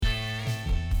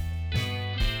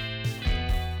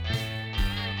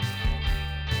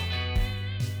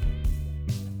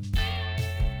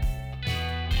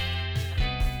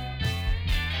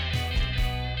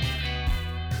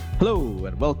Hello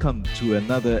and welcome to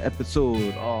another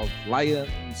episode of Lion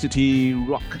City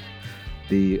Rock,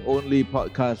 the only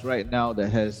podcast right now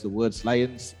that has the words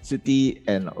Lions City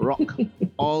and Rock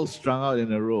all strung out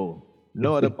in a row.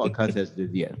 No other podcast has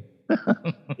this yet.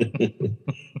 That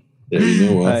we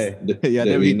know of. Hi. Yeah,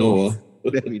 that we know of.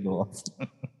 That we know of.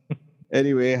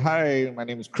 Anyway, hi, my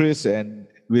name is Chris, and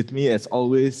with me, as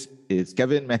always, is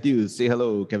Kevin Matthews. Say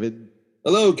hello, Kevin.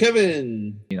 Hello,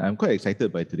 Kevin. I'm quite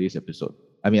excited by today's episode.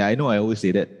 I mean, I know I always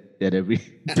say that at every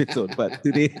episode, but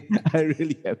today I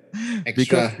really am.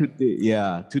 Extra.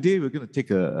 Because today we're going to take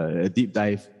a deep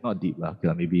dive, not deep,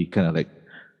 maybe kind of like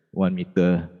 1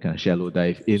 meter kind of shallow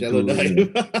dive into Shallow dive.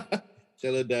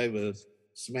 Shallow dive.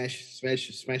 Smash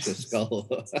a skull.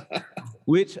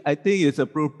 which I think is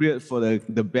appropriate for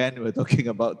the band we're talking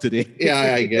about today.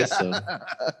 Yeah, I guess so.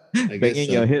 Banging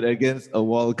your head against a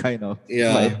wall, kind of.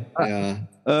 Yeah.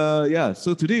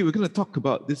 So today we're going to talk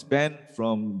about this band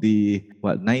from the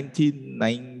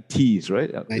 1990s,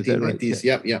 right? 1990s.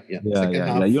 Right? Yep.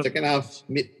 Second half,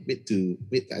 mid. I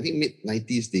think mid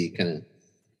 90s they kind of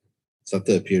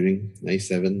started appearing.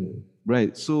 97.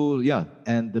 Right. So yeah,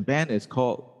 and the band is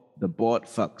called the Bored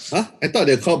Fucks. Huh? I thought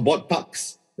they were called Bored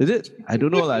Pucks. Is it? I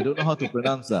don't know. I don't know how to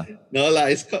pronounce that. No,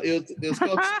 it was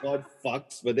called Bored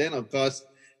Fucks. But then, of course,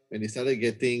 when they started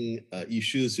getting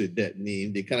issues with that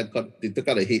name, they took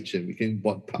out a H and became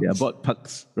Bored Pucks. Yeah, Bored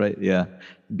Pucks, right? Yeah,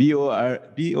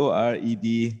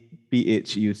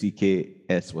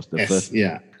 BOREDPHUCKS was the first.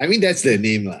 Yeah, I mean that's their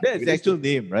name, lah. That's the actual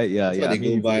name, right? Yeah, that's what they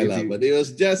go by, lah. But it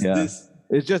was just this.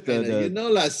 It's just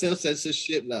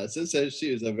self-censorship, lah.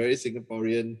 Self-censorship is a very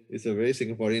Singaporean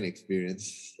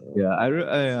experience. So. Yeah, I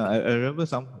remember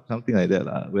something like that,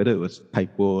 lah. Whether it was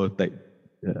typo type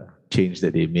change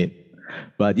that they made,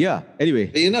 but yeah.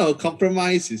 Anyway,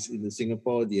 compromise is in the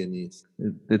Singapore DNA.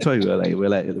 That's why we're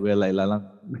like lalang.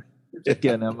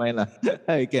 Okay, never mind lah.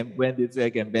 I can bend this way, I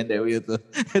can bend that way. So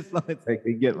as long as I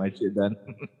can get my shit done.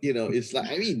 It's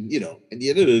like, at the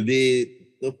end of the day,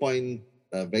 no point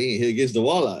banging your head against the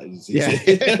wall, Yeah,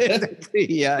 exactly.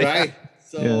 Yeah, right.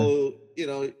 So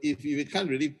if you can't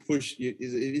really push,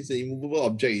 it's an immovable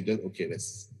object. You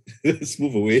just let's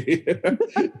move away.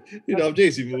 The object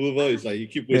is immovable. It's like you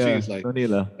keep pushing. It's like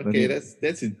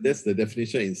that's the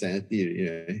definition of insanity,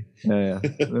 right? Yeah.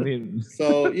 I mean,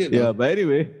 so Yeah, but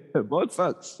anyway, Bored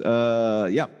Fucks.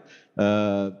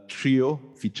 Trio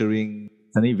featuring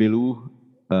Sunny Velu,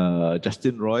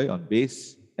 Justin Roy on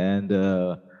bass, and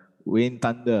Wayne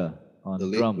Thunder on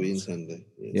the drums. Wayne Thunder.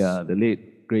 Yes. Yeah, the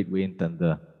late great Wayne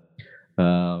Thunder.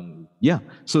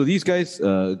 So these guys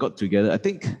got together. I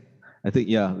think,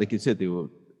 like you said, it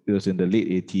was in the late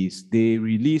 80s. They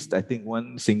released, I think,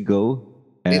 one single.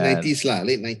 Late 90s. Sorry,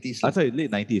 late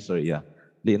 90s, sorry, yeah.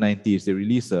 Late 90s. They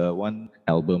released one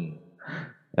album.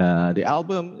 The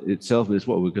album itself is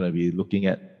what we're going to be looking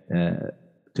at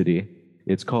today.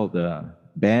 It's called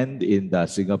Band in the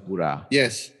Singapura.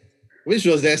 Yes. Which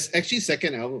was their actually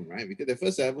second album, right? Because the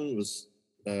first album was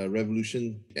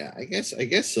Revolution. Yeah, I guess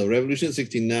so. Revolution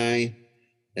 69.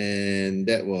 And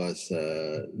that was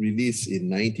released in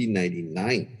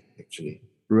 1999, actually.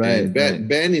 Right. And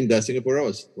Band in the Singapura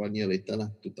was 1 year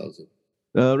later, 2000.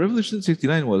 Revolution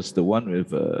 69 was the one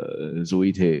with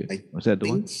Zoe Tay. Was that the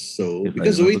one? So,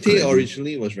 because Zoe Tay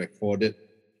originally was recorded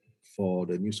for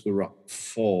the New School Rock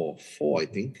 4, I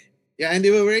think. Yeah, and they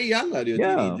were very young. They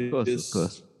were teenagers, of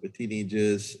course.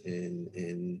 Teenagers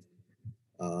and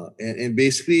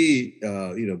basically,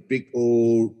 Big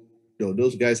O.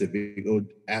 Those guys at Big O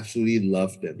absolutely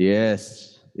loved them.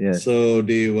 Yes. So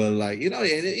they were like, one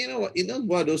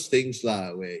of those things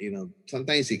where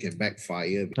sometimes it can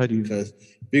backfire because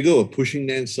Big O were pushing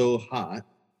them so hard,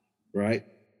 right?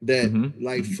 That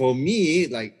for me,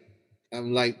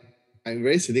 I'm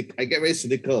very cynical. I get very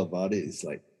cynical about it. It's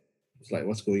like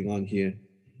what's going on here,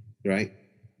 right?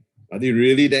 Are they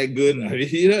really that good? I mean,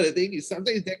 the thing is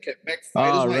sometimes that can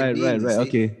backfire. Oh, right.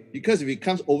 Okay. Because if it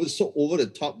comes over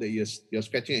the top that you're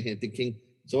scratching your head thinking,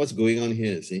 so what's going on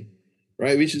here? See,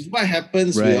 right? Which is what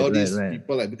happens with all these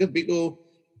people. Because Big O,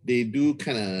 they do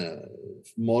kind of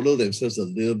model themselves a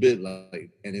little bit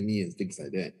like Enemy and things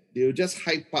like that. They'll just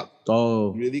hype up.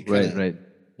 Oh, really kind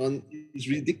of it's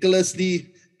ridiculously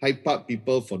hype up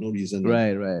people for no reason.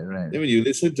 Right. Then when you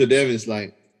listen to them, it's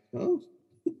like, oh.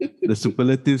 The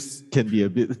superlatives can be a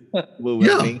bit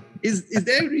overwhelming. Yeah, it's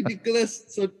that ridiculous.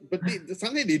 So, but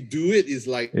sometimes they do it is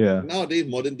like nowadays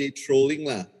modern day trolling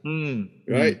lah.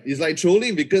 Right? It's like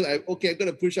trolling because I'm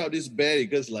gonna push out this bear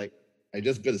because I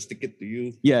just gotta stick it to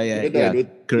you.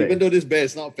 Even though this bear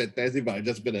is not fantastic, but I'm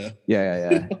just gonna.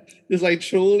 Yeah. It's like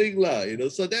trolling lah.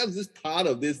 So that was this part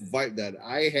of this vibe that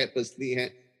I had personally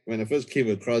had when I first came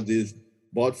across this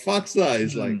Bot Fucks lah,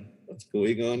 it's like, what's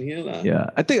going on here lah? Yeah,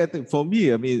 I think for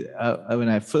me, I mean, when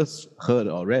I first heard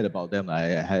or read about them, I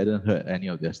hadn't heard any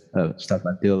of their stuff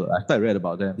until I read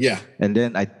about them. Yeah. And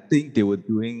then I think they were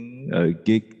doing a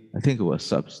gig. I think it was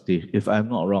Substation, if I'm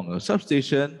not wrong, a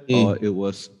Substation, or it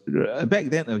was back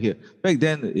then. Okay, back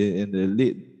then in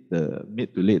the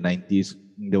mid to late 90s,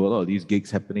 there were a lot of these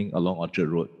gigs happening along Orchard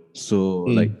Road. So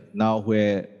like now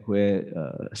where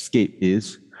Scape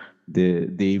is, they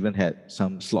even had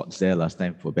some slots there last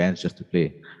time for bands just to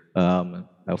play.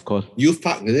 Of course, Youth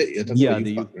Park, is it? Yeah,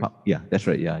 the Youth Park. Yeah, that's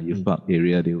right. Yeah, Youth Park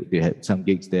area. They had some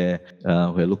gigs there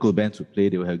where local bands would play.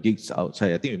 They would have gigs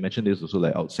outside. I think we mentioned this also,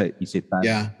 like outside Isetan.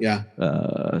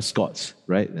 Yeah. Scots,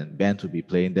 right? And bands would be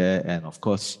playing there. And of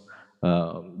course,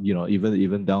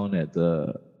 even down at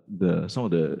some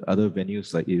of the other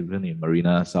venues, like even in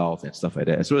Marina South and stuff like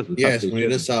that, as well as the substation.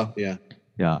 Marina South. Yeah.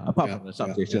 Yeah, apart from the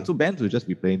substation. So bands would just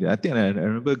be playing there. I think I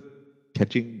remember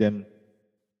catching them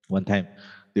one time.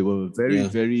 They were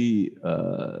very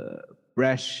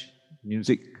brash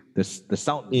music. The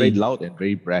sound was very loud and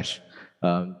very brash.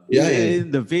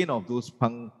 In the vein of those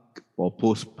punk or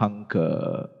post-punk,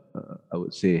 I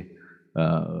would say,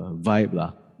 vibe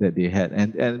lah that they had.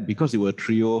 And because they were a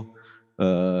trio,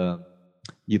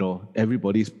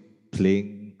 everybody's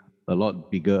playing a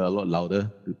lot bigger, a lot louder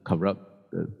to cover up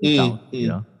the sound.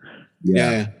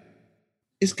 Yeah.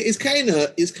 It's kind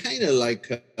of like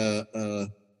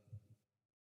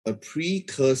a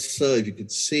precursor, if you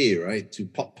could say, right, to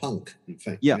pop punk, in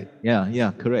fact. Yeah, right?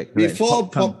 yeah, correct. Before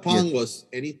pop punk was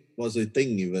a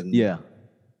thing even. Yeah.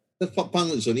 The pop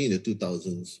punk was only in the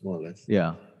 2000s, more or less.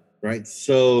 Yeah. Right.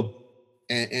 So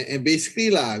and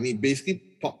basically basically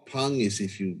pop punk is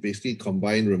if you basically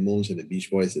combine Ramones and the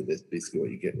Beach Boys, and that's basically what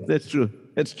you get. Right? That's true.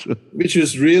 Which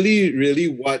is really,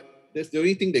 really that's the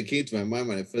only thing that came to my mind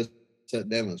when I first heard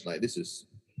them. I was like, this is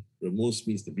Ramones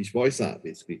meets the Beach Boys,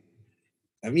 basically.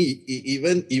 I mean,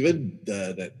 even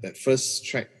that first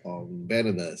track on Band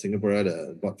of the Singapore,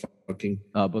 the Bot Fucking.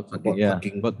 Bot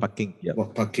Fucking.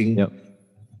 Yep.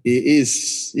 It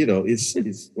is,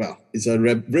 it's a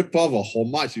rip-off or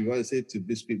homage, you want to say, to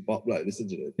Biscuit Bob. Like, listen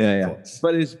to the chords.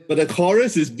 But the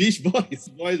chorus is Beach Boys.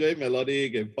 Boys very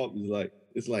melodic, and pop is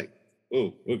it's like,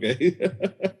 oh, okay.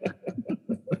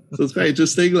 So it's quite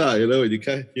interesting, when you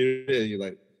can't hear it and you're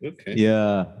like, okay.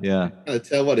 Yeah. I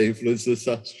tell what the influences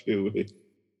are straight away.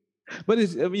 But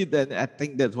then I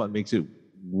think that's what makes it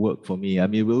work for me. I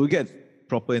mean, we'll get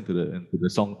proper into the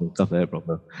songs and stuff like that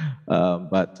proper.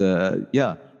 But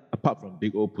apart from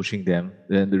Big O pushing them,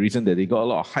 then the reason that they got a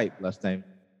lot of hype last time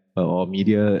or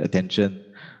media attention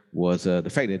was the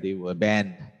fact that they were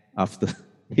banned after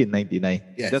in '99.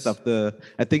 Yes. Just after,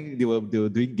 I think they were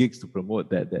doing gigs to promote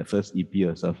that first EP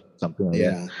or something like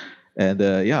that. And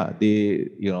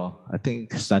they, I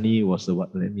think Sunny was the one.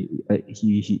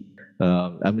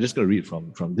 I'm just going to read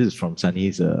from this is from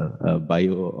Sunny's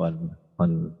bio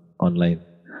on online.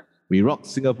 We rocked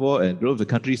Singapore and drove the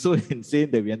country so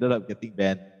insane that we ended up getting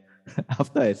banned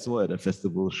after I swore at a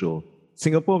festival show.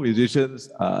 Singapore musicians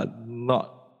are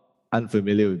not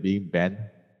unfamiliar with being banned,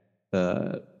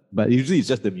 but usually it's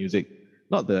just the music,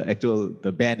 not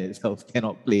the band itself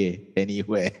cannot play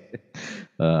anywhere.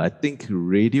 I think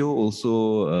radio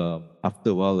also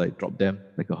after a while dropped them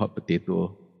like a hot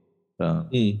potato.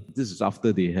 This is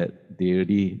after they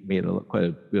already made quite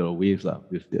a bit of waves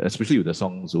especially with the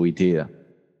song Zoe Tay,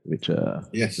 which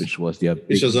was their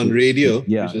which was on radio.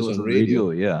 Yeah, it was on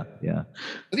radio. Yeah.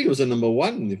 I think it was a number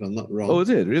one, if I'm not wrong. Oh, is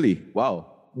it really?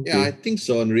 Wow. Okay. Yeah, I think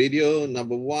so. On radio,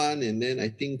 number one, and then I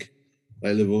think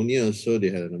like Livonia also they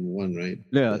had a number one, right?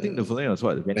 Yeah, I think Livonia was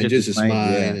what? Vengeance is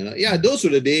Mine. Yeah, those were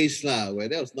the days where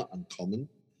that was not uncommon.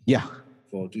 Yeah.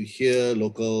 To hear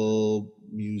local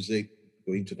music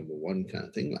going to number one kind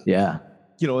of thing. Yeah.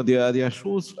 Their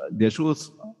shows,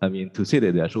 I mean, to say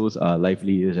that their shows are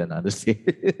lively is an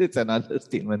understatement. It's an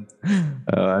understatement.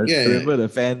 I remember the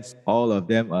fans, all of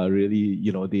them are really,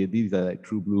 these are like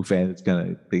true blue fans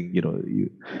kind of thing,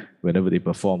 whenever they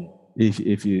perform.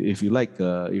 If you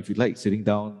like sitting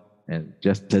down and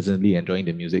just pleasantly enjoying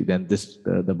the music, then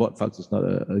the Bot Fucks is not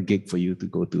a gig for you to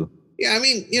go to. Yeah,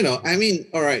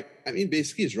 all right. I mean,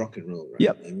 basically it's rock and roll, right?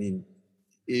 Yep. I mean,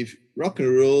 if rock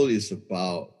and roll is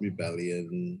about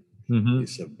rebellion,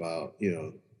 it's about,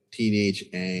 teenage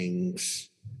angst,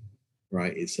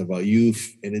 right? It's about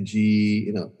youth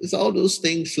energy, it's all those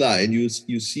things and you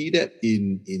see that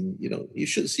in you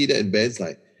should see that in bands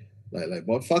like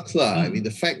Bot Fucks I mean,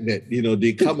 the fact that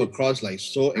they come across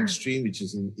so extreme, which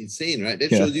is insane, right?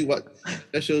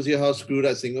 That shows you how screwed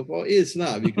up Singapore is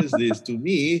because this, to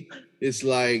me, it's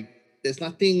like there's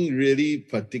nothing really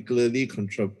particularly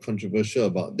controversial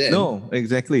about that. No,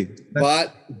 exactly.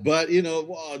 But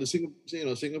wow,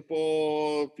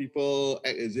 Singapore people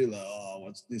act as if like, oh,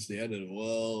 what's this, the end of the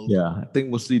world? Yeah, I think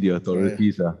mostly the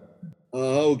authorities are.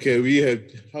 Okay,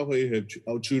 how can you have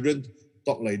our children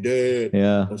talk like that?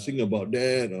 Yeah. Or sing about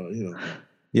that, or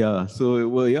Yeah, so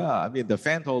I mean, the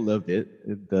fans all loved it.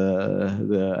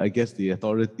 The I guess the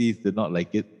authorities did not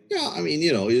like it. Yeah, I mean,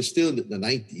 it's still the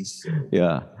 90s. So.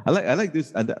 Yeah, I like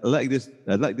this. I like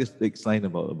this next line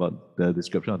about the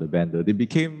description of the band. Though. They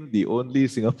became the only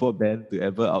Singapore band to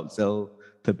ever outsell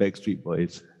the Backstreet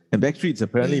Boys, and Backstreet's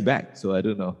apparently back. So I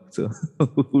don't know. So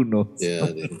who knows? Yeah,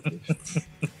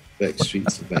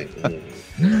 Backstreet's back.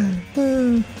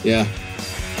 Yeah.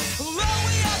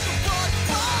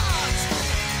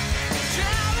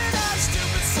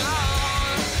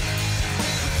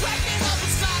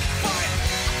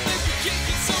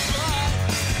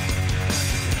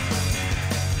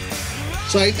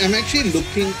 So I'm actually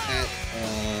looking at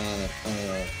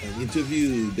an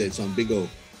interview that's on Big O.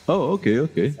 Oh,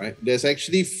 okay. Right, there's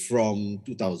actually from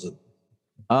 2000.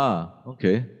 Ah,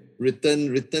 okay.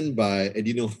 Written by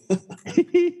Edino.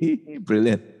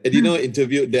 Brilliant. Edino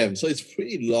interviewed them, so it's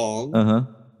pretty long,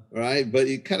 right? But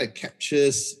it kind of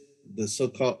captures the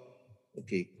so-called,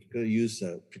 okay, gonna use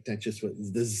a pretentious word,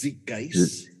 the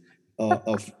zeitgeist of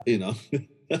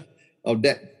of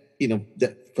that.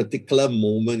 That particular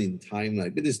moment in time,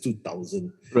 like it is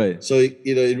 2000. Right. So,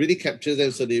 it really captures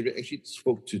them. So they actually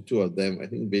spoke to two of them. I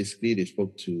think basically they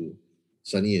spoke to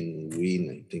Sunny and Wayne,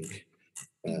 I think.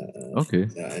 Okay.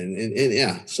 Yeah, and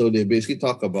yeah, so they basically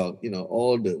talk about,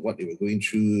 all what they were going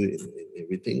through and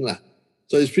everything.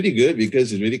 So it's pretty good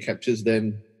because it really captures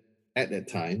them at that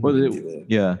time. What is it?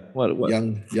 Yeah. What?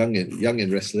 Young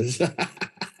and restless.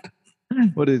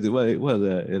 What is it?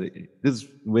 This?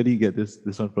 Where do you get this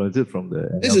one from? Is it from the?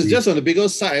 This is just on the Big O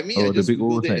site. I mean, I just the Big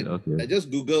O site. Okay. I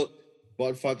just googled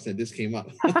Bodfucks and this came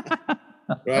up.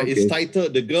 Right, okay. It's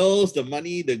titled "The Girls, the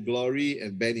Money, the Glory,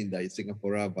 and Band in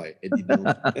Singapore" by Edino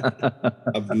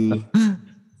Abdul.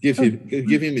 Give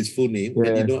him his full name,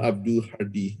 Edino Abdul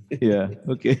Hardy. Yeah.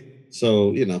 Okay.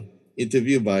 So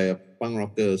interviewed by a punk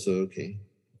rocker. So okay,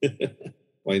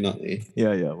 why not? Eh?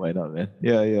 Yeah. Why not, man?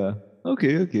 Yeah.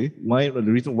 Okay. The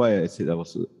reason why I said I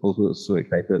was also so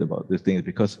excited about this thing is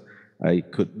because I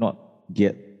could not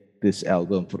get this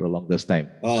album for the longest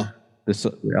time.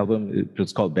 The album, it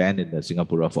was called Band in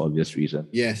Singapore for obvious reason.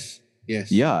 Yes.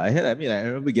 Yeah, I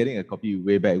remember getting a copy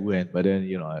way back when, but then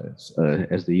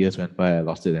as the years went by, I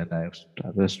lost it, and I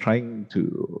was trying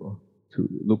to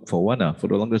look for one. For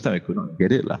the longest time, I could not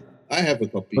get it. I have a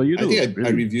copy. Oh, you do? I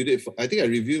reviewed it. I think I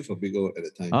reviewed for Big O at the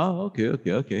time. Oh,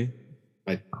 okay.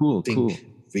 Cool.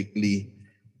 Vaguely,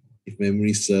 if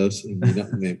memory serves,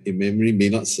 memory may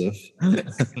not serve.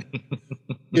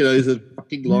 It's a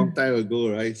fucking long time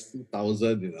ago, right? It's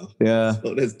 2000, Yeah.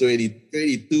 So that's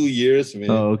 22 years, man.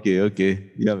 Oh,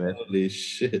 okay. Yeah, man. Holy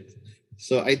shit.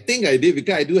 So I think I did,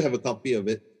 because I do have a copy of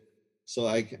it. So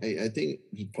I think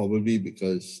probably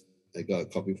because I got a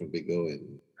copy from Big O.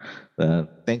 And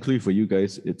thankfully for you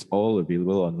guys, it's all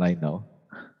available online now.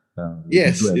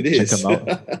 Yes, it is. Check them out.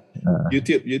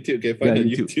 YouTube can find on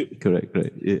YouTube. Correct.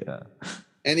 Yeah.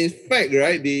 And in fact,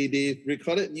 right, they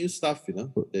recorded new stuff,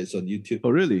 that's on YouTube.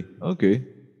 Oh, really? Okay.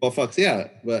 For Fox, yeah.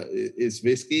 But it's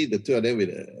basically the two of them with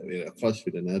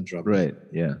another drummer. Right,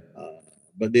 yeah.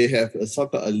 But they have a song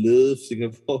called I Love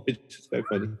Singapore, which is quite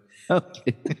funny.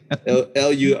 Okay.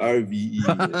 LURVE.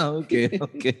 Okay.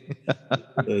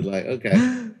 So like, okay.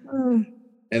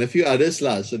 And a few others, so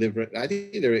I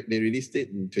think they released it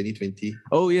in 2020.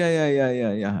 Oh yeah.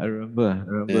 I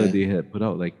remember they had put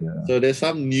out like. So there's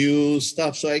some new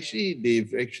stuff. So they've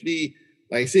like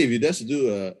I say, if you just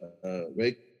do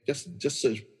just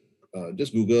search,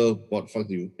 just Google what fuck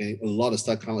you, and a lot of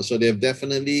stuff comes out. So they've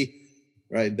definitely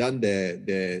done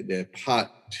their part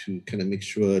to kind of make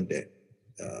sure that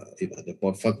the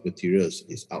Bodfuck materials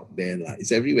is out there,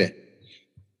 it's everywhere.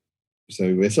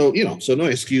 So so no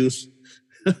excuse.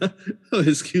 No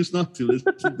excuse not to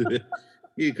listen to it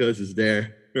because it's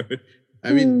there.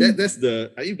 I mean that's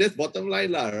bottom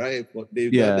line, right? What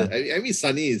they've done. I mean,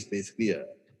 Sunny is basically a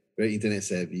very internet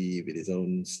savvy with his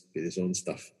own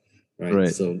stuff, right?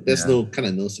 So there's no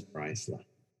surprise,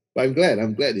 But I'm glad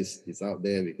it's out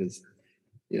there because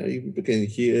people can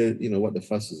hear what the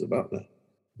fuss is about,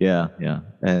 Yeah,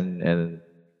 and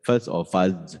fuss or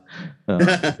fuzz.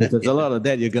 There's a lot of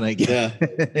that you're gonna get.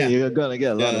 Yeah. You're gonna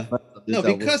get a lot of fuzz. No,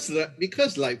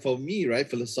 because like for me, right,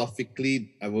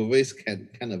 philosophically, I've always kind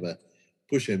of a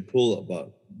push and pull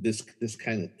about this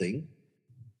kind of thing,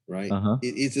 right?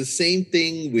 It's the same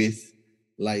thing with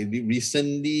like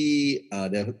recently,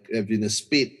 there have been a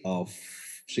spate of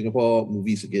Singapore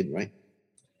movies again, right?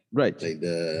 Right. Like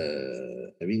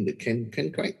the Ken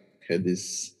Craig had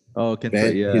this. Oh, Ken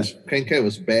Craig, yeah. His Ken Craig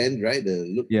was banned, right? The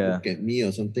look at me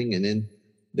or something, and then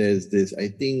there's this. I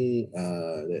think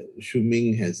that Shu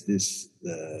Ming has this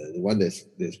the one that's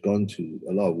gone to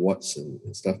a lot of awards and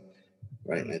stuff,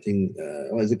 right? I think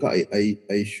what is it called?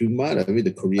 Aishuma, I mean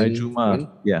the Korean one.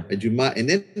 Yeah. Aishuma, and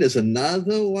then there's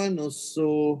another one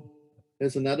also.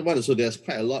 There's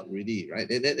quite a lot really, right?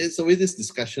 And it's always this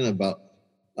discussion about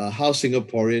how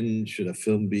Singaporean should a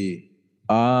film be.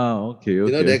 Okay. You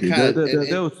know,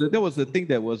 that was the thing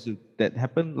that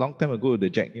happened long time ago, the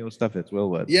Jack Neo stuff as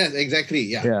well. But yes, exactly.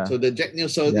 Yeah. So the Jack Neo,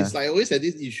 it's like I always had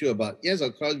this issue about, yes,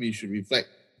 of course we should reflect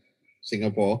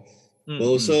Singapore, but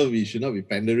also we should not be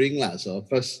pandering lah. So of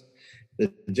course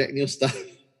the Jack Neo stuff.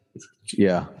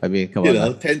 Yeah, I mean, come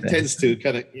on. Tends to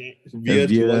kind of veer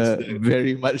towards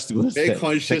very much towards very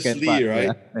consciously, part,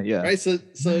 right? Yeah. Right. So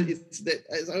it's that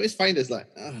I always find it's like,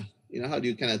 how do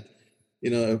you kind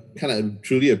of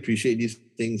truly appreciate these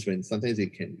things when sometimes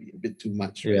it can be a bit too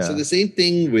much, right? Yeah. So the same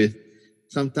thing with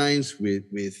sometimes with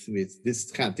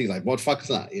this kind of thing like what fucks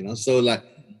lah, So like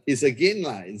it's again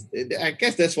like I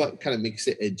guess that's what kind of makes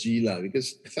it edgy lah,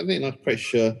 because something I'm not quite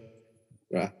sure,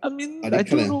 right? I mean, I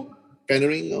don't know.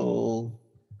 Pandering or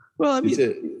well, I mean,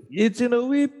 it's in a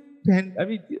way. I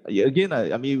mean, again,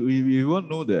 I mean, we won't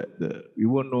know we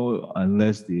won't know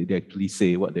unless they actually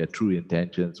say what their true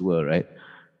intentions were, right?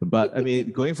 But I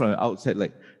mean, going from the outset,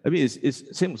 like, I mean,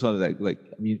 it's same sort of like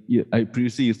I mean, I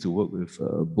previously used to work with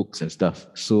books and stuff,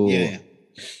 so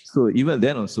so even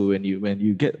then also when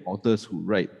you get authors who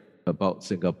write about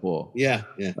Singapore,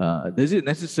 is it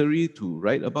necessary to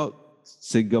write about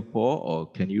Singapore, or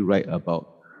can you write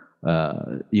about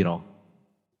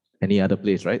any other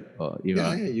place, right? Or either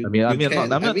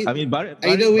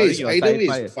way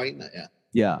is fine.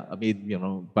 Yeah, I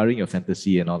mean, barring your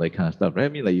fantasy and all that kind of stuff, right? I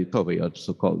mean, like you talk about your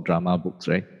so-called drama books,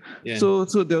 right? Yeah. So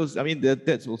there was, I mean,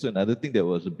 that's also another thing that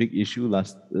was a big issue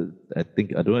last. I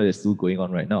don't know if it's still going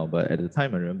on right now, but at the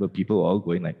time I remember people were all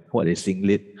going like, "What is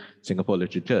Singlit Singapore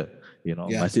literature?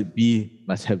 Must it be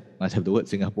must have the word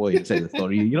Singapore inside the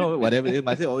story? Whatever it is,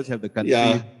 must it always have the country?"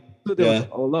 Yeah. So there was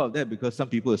a lot of that because some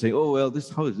people are saying, "Oh well,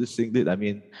 how is this Singlit? I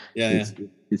mean,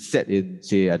 it's set in,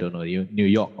 say, I don't know, New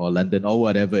York or London or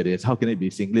whatever it is. How can it be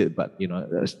Singlit? But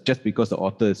just because the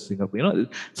author is Singapore,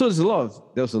 So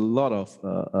there was a lot of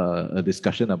a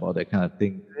discussion about that kind of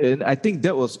thing, and I think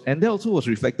that also was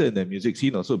reflected in the music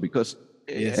scene also because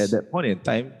at that point in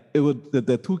time, it was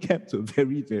the two camps were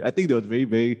very, very. I think there was very,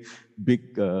 very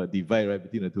big divide right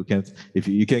between the two camps. If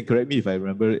you can correct me if I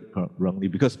remember it wrongly,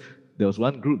 because there was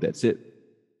one group that said,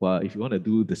 well, if you want to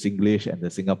do the Singlish and the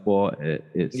Singapore,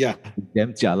 it's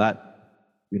damn jialat.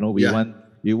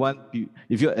 We want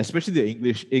if you especially the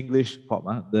English pop,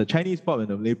 the Chinese pop and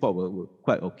the Malay pop were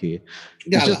quite okay.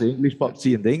 It's just the English pop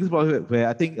scene. The English pop where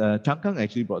I think Chang Kang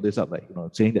actually brought this up, like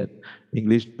saying that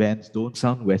English bands don't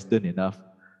sound Western enough.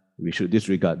 We should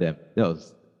disregard them. That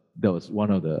was one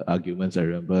of the arguments I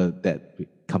remember that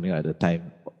coming out at the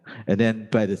time. And then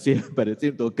by the same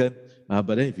token, but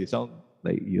then if you sound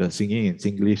like you're singing in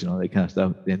Singlish and all that kind of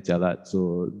stuff, then jialat,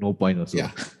 so no point also.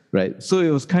 Yeah. Right. So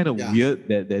it was kind of weird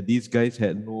that these guys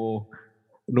had no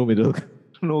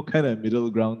kind of middle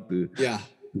ground to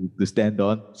stand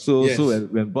on. So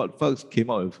when Bot Fucks came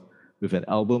out with an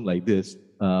album like this,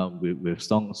 with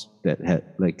songs that had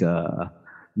like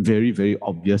very, very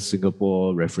obvious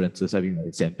Singapore references. I mean,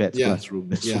 like Sampat's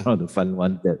Classroom is one of the fun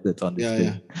ones that's on this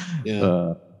thing.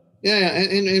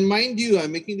 And mind you,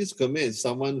 I'm making this comment as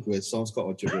someone who has songs called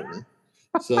Orchard Road.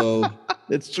 So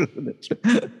that's true.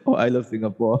 Oh, I love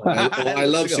Singapore. I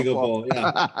love Singapore.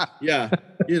 Yeah.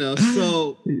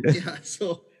 So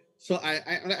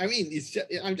I mean, it's just,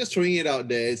 I'm just throwing it out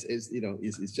there.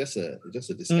 It's just a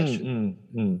discussion,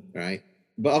 right?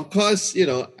 But of course,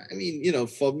 I mean,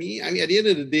 for me, I mean, at the end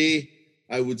of the day,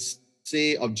 I would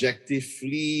say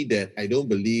objectively that I don't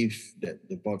believe that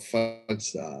the Bot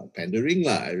Fucks are pandering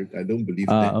lah. I don't believe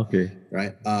that. Okay.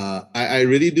 Right. I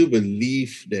really do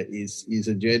believe that is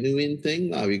a genuine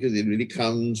thing because it really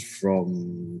comes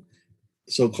from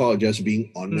so-called just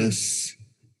being honest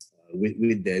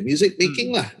with their music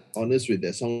making lah. Honest with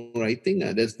their songwriting.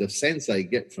 That's the sense I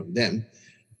get from them.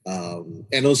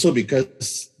 And also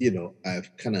because I've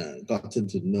kind of gotten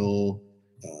to know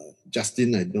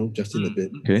Justin. I know Justin a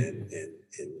bit, and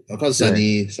of course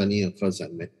Sunny. Of course I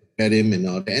met him and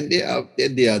all that, and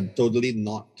they are totally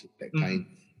not that kind.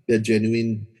 They're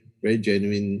genuine, very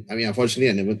genuine. I mean, unfortunately,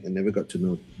 I never got to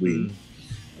know Wayne,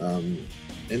 and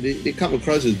they come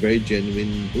across as very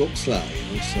genuine blokes lah.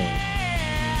 So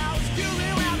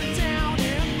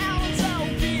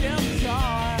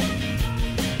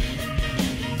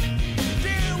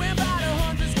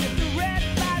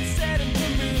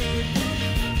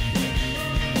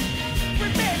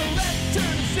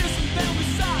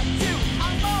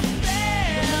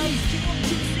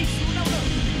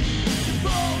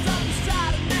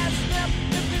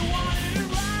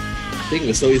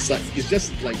Thing. So it's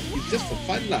just for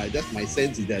fun, lah. Just my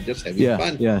sense is that just having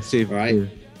fun. Yeah, safe. Right?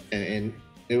 Yeah. And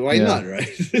why not,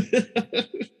 right?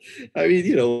 I mean,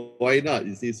 why not?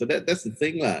 You see, so that's the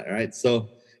thing, lah, right? So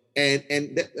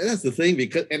and that's the thing,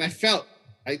 because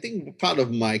I think part of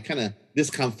my kind of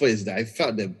discomfort is that I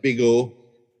felt that Big O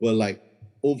were like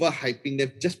overhyping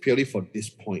them just purely for this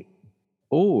point.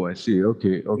 Oh, I see.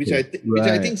 Okay. Which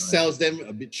I think sells them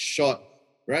a bit short,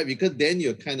 right? Because then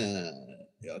you're kind of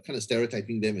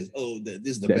stereotyping them as,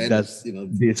 this is the band that's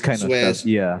this kind swears, of stuff,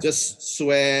 yeah, just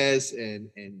swears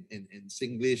and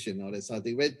Singlish and all that sort of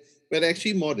thing. But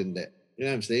actually more than that, you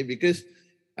know what I'm saying? Because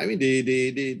I mean they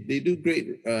do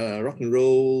great rock and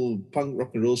roll, punk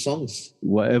rock and roll songs.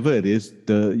 Whatever it is,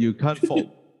 you can't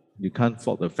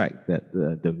fault the fact that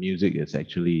the music is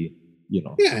actually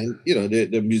and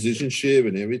the musicianship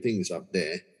and everything is up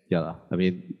there. Yeah, I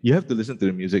mean you have to listen to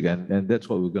the music, and that's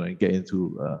what we're gonna get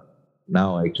into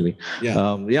now, actually.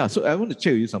 So I want to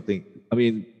check with you something. I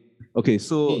mean, okay,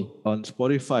 so on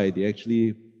Spotify,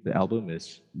 the album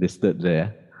is listed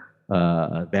there,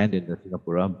 banned in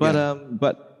Singapore. But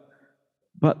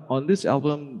on this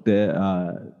album there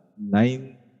are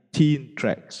 19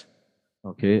 tracks.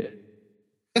 Okay.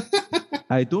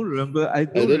 I don't remember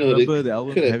the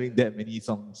album having that many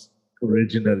songs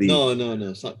originally. No,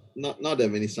 it's not that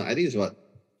many songs. I think it's what,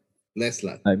 less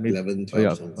like 11,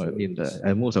 12 songs. I mean,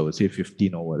 at most I would say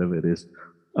 15 or whatever it is.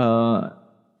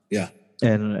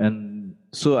 And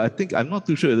so I think, I'm not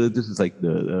too sure whether this is like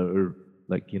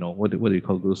what do you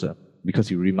call those?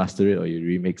 Because you remaster it or you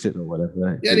remix it or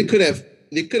whatever. Yeah,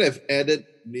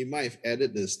 they might have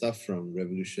added the stuff from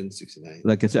Revolution 69.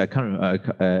 Like I said, I can't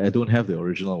remember. I don't have the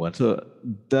original one. So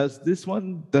did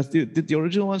the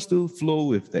original one still flow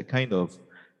with that kind of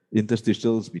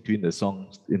interstitials between the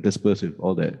songs, interspersed with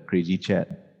all that crazy chat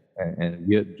and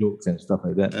weird jokes and stuff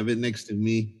like that? I have it next to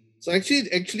me. So actually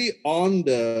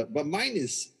but mine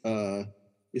is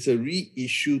it's a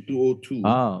reissue 202.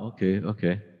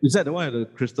 Okay. Is that the one with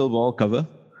the crystal ball cover?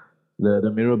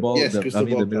 The mirror ball? Yes,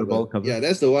 the mirror ball cover. Yeah,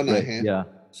 that's the one I have. Yeah.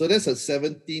 So that's a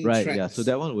 17 right, tracks. Yeah. So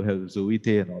that one will have Zoe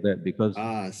Tay and all that, because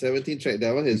 17 track.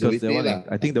 That one has Zoe Tay.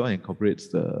 I think that one incorporates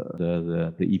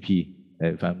the EP,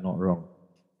 if I'm not wrong.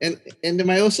 And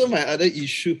my other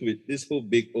issue with this whole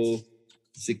Big O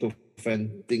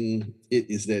sycophant thing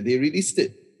is that they released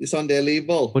it. It's on their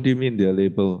label. What do you mean their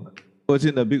label? Oh, it's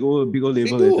in the Big O label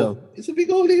itself. It's a Big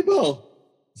O label.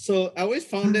 So I always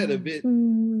found that a bit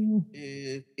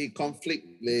a conflict.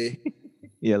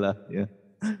 Yeah.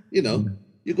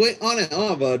 You're going on and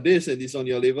on about this, and it's on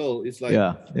your label. It's like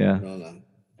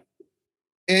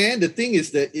And the thing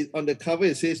is that on the cover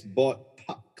it says Bought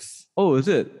Pucks. Oh, is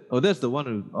it? Oh, that's the one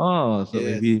who. Oh, so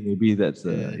yes. maybe that's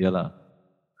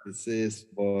It says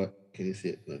Bought. Can you see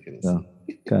it? No, can I see?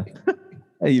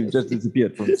 Hey, you just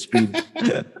disappeared from the screen.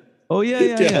 Oh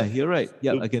yeah. You're right.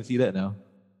 Yeah, I can see that now.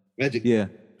 Magic. Yeah.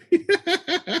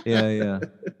 Yeah.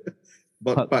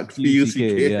 Bought Pucks. PUCK.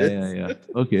 Yeah.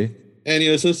 Okay. And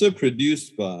it was also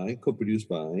co-produced by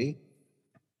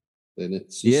Leonard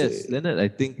Susay. Yes, Leonard, I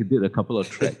think, did a couple of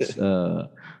tracks.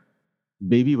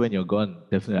 Baby When You're Gone,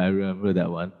 definitely, I remember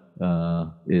that one.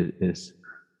 Is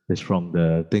from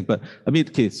the thing. But I mean,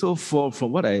 okay, so from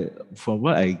what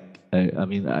I'm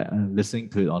listening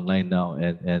to it online now,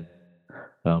 and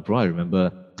from what I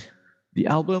remember, the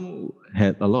album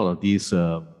had a lot of these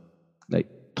like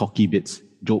talky bits,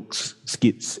 jokes,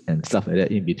 skits, and stuff like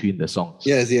that in between the songs.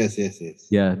 Yes.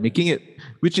 Yeah, making it,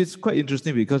 which is quite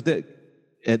interesting, because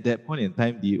at that point in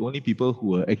time, the only people who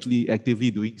were actually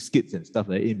actively doing skits and stuff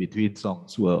like in between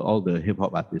songs were all the hip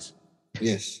hop artists.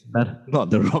 Yes. Not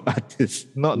the rock artists,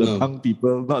 not the punk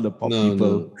people, not the pop people.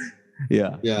 No.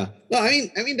 Yeah. No, I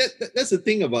mean that's the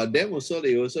thing about them. Also,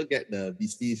 they also get the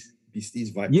Beasties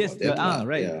vibe. Yes. Them,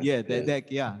 right. Yeah.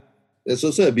 There's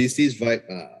also a Beasties vibe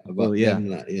about them.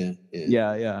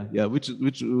 Yeah. Which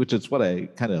is what I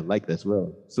kind of liked as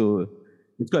well. So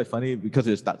it's quite funny because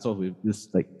it starts off with this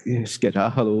like sketch.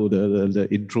 Hello, the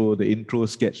intro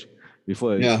sketch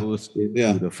before it goes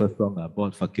into the first song.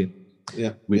 Bought Fucking.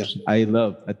 Which I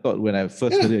love. I thought when I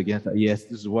first heard it again, like, yes,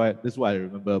 this is what I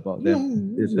remember about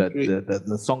them. Is that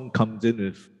the song comes in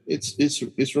with it's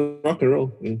rock and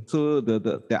roll. Yeah. So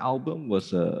the album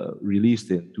was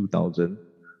released in 2000.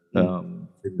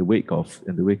 in the wake of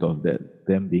that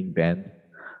them being banned,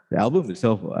 the album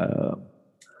itself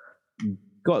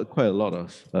got quite a lot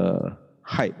of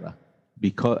hype,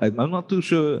 because I'm not too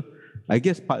sure. I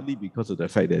guess partly because of the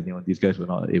fact that these guys were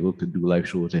not able to do live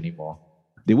shows anymore.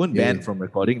 They weren't banned from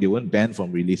recording. They weren't banned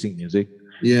from releasing music.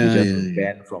 They just were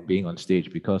banned from being on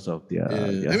stage because of their.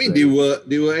 I mean, they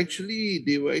were actually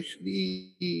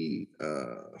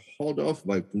hauled off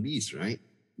by police, right?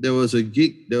 There was a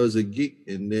gig,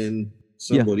 and then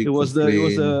somebody it was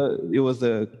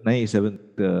the 97.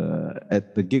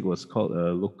 At the gig was called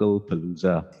Local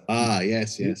Palooza.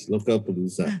 Yes, Local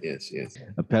Palooza. Yes.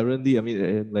 Apparently, I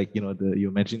mean, like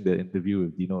you mentioned the interview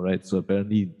with Dino, right? So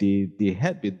apparently, they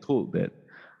had been told that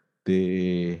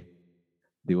they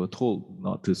were told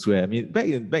not to swear. I mean, back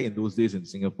in those days in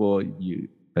Singapore,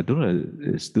 I don't know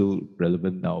if it's still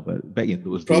relevant now, but back in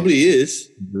those probably days,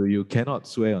 is. You cannot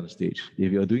swear on stage.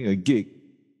 If you're doing a gig,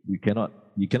 you cannot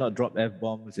drop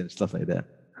F-bombs and stuff like that.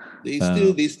 They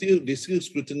still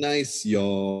scrutinize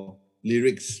your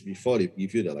lyrics before they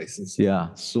give you the license.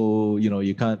 Yeah, so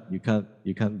you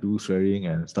can't do swearing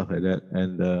and stuff like that.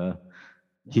 And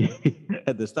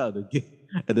at the start of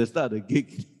the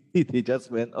gig, they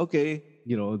just went, okay.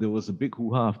 There was a big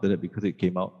hoo-ha after that because it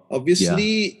came out.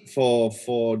 Obviously, for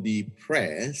the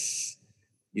press,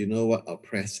 you know what our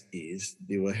press is.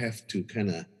 They will have to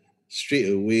kind of straight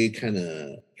away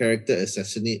character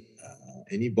assassinate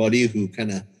anybody who kind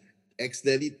of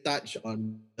accidentally touch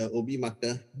on the Obi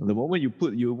marker. The moment you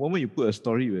put a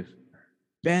story with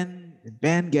Ben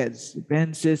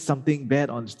says something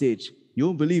bad on stage, you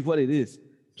won't believe what it is.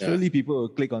 Surely people will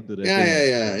click onto the thing.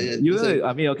 Yeah.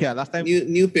 I mean, okay, last time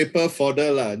newspaper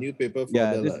fodder lah.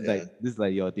 Yeah, this is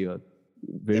like your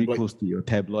very tabloid, close to your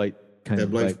tabloid kind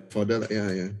tabloid of vibe. Fodder.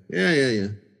 Yeah.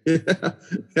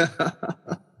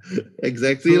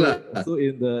 Exactly lah. So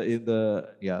in the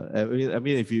I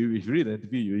mean if you read the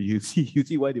interview, you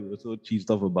see why they were so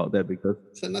cheesed off about that, because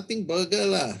it's a nothing burger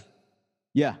lah.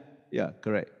 Yeah,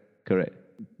 correct.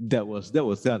 That was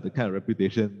the kind of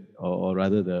reputation, or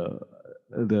rather the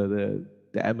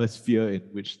atmosphere in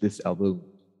which this album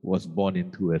was born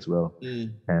into as well.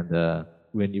 And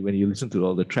when you listen to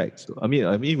all the tracks, I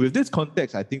mean with this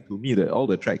context, I think to me that all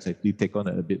the tracks actually take on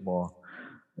a bit more,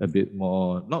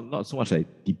 not so much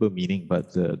like deeper meaning,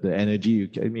 but the energy.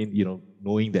 I mean,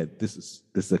 knowing that this is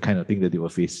the kind of thing that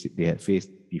they had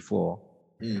faced before.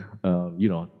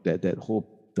 That whole,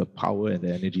 the power and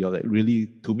the energy, all that really,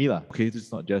 to me okay, this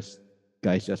is not just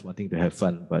guys just wanting to have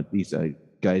fun, but these are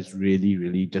guys really,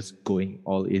 really just going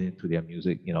all into their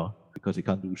music, because they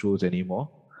can't do shows anymore.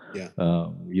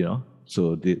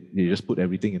 So they just put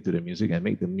everything into the music and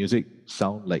make the music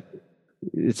sound like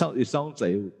it sounds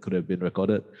like it could have been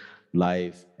recorded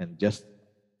live and just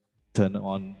turn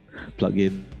on, plug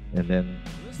in, and then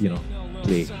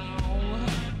play.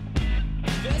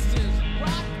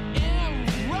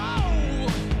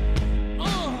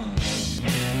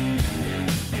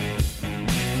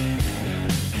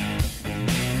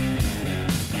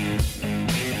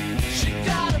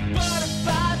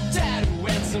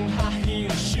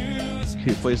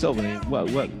 For yourself,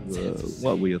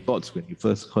 what were your thoughts when you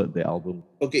first heard the album?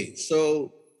 Okay,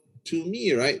 so to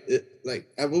me, right,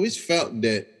 I've always felt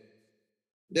that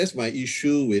that's my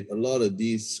issue with a lot of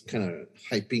these kind of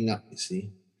hyping up, you see,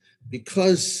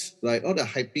 because all the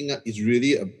hyping up is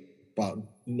really about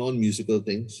non-musical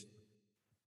things.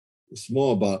 It's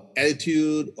more about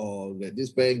attitude, or that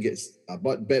this band gets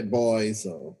about bad boys,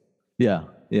 or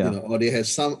or they have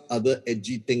some other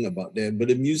edgy thing about them. But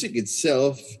the music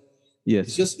itself,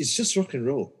 it's just rock and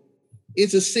roll.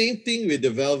 It's the same thing with the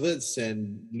Velvets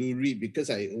and Lou Reed, because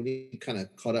I only kind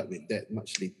of caught up with that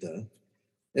much later.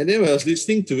 And then when I was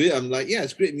listening to it, I'm like, yeah,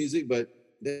 it's great music, but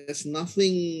there's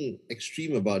nothing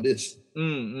extreme about this.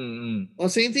 Or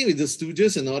same thing with the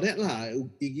Stooges and all that lah,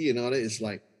 Iggy and all that. It's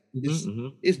like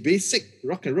it's basic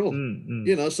rock and roll,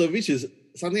 So which is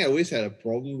something I always had a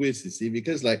problem with, you see,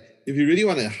 because if you really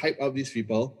want to hype up these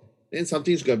people, then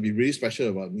something's got to be really special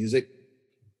about music.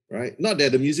 Right? Not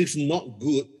that the music's not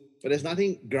good, but there's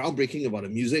nothing groundbreaking about the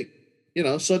music,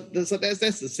 So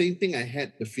that's the same thing I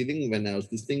had the feeling when I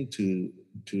was listening to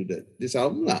this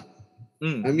album lah.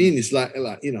 I mean, it's like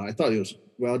I thought it was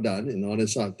well done and all that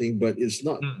sort of thing, but it's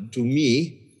not to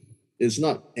me. It's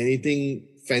not anything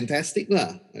fantastic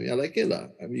lah. I mean, I like it lah.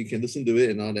 I mean, you can listen to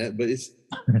it and all that, but it's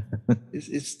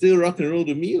still rock and roll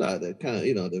to me lah. That kind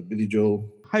of the Billy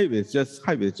Joel hype is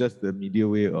just the media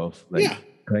way of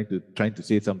trying to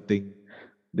say something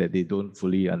that they don't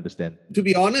fully understand. To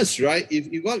be honest, right?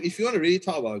 If you want to really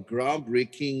talk about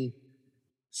groundbreaking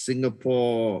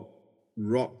Singapore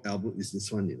rock album is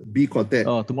this one, B Quartet.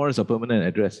 Oh, Tomorrow's a Permanent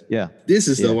Address. Yeah. This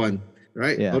is the one,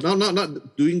 right? Yeah. Oh,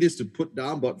 not doing this to put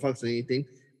down Botfox or anything,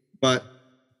 but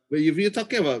if you're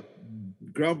talking about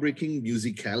groundbreaking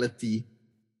musicality,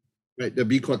 right, the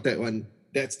B Quartet one,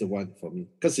 that's the one for me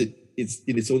because it's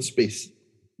in its own space.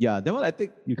 Yeah, that one I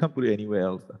think you can't put it anywhere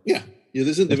else. Yeah, you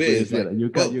listen to it, it's like, you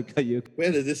can't.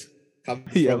 Where does this come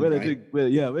from? Yeah, where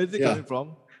is it coming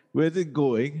from? Where is it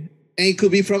going? And it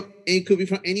could be from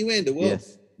anywhere in the world.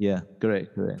 Yes. Yeah,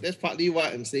 correct. That's partly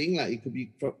what I'm saying. Like, it could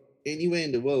be from anywhere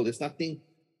in the world. There's nothing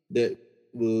that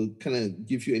will kind of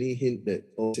give you any hint that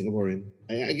Singaporean.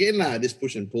 Again, this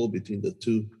push and pull between the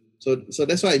two. So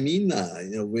that's what I mean.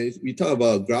 When we talk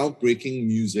about groundbreaking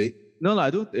music. No, I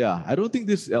don't. Yeah, I don't think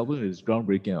this album is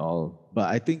groundbreaking at all. But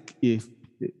I think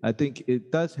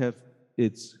it does have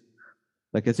its,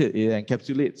 like I said, it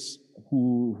encapsulates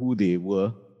who they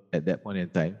were at that point in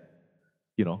time.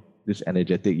 This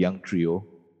energetic young trio.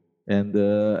 And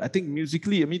I think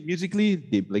musically,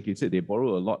 they, like you said, they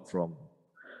borrow a lot from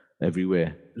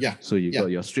everywhere. Yeah. So you got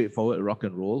your straightforward rock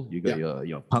and roll, you got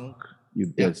your punk,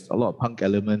 there's a lot of punk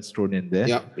elements thrown in there.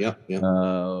 Yeah.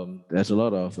 There's a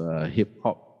lot of hip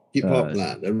hop.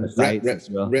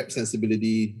 The rap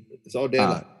sensibility. It's all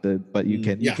there. But you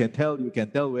can tell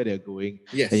where they're going.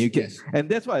 Yes. And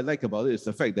that's what I like about it, is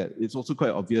the fact that it's also quite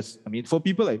obvious. I mean, for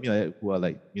people like me who are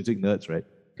like music nerds, right?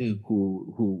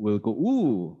 Who will go,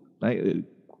 ooh, like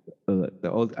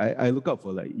I look out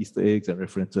for like Easter eggs and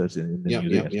references in the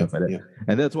music and stuff like that.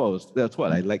 And that's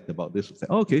what I liked about this. Was like,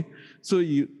 okay, so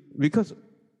because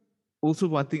also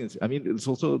one thing is, it's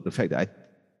also the fact that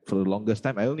for the longest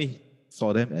time I only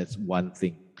saw them as one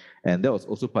thing, and that was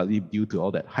also partly due to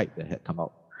all that hype that had come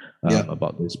out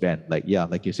about this band. Like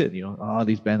you said,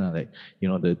 these bands are like,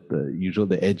 the usual,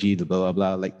 the edgy, the blah blah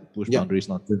blah, like the push boundaries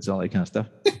nonsense, all that kind of stuff.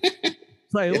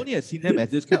 So I only had seen them as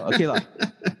this kind of, okay,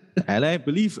 and I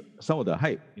believe some of the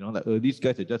hype, these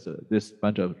guys are just this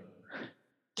bunch of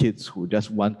kids who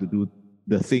just want to do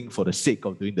the thing for the sake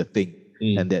of doing the thing,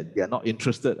 and that they are not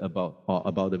interested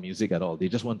about the music at all. They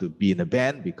just want to be in a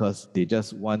band because they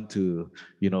just want to,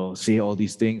 say all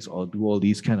these things or do all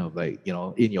these kind of like,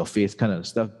 in your face kind of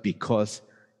stuff because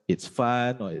it's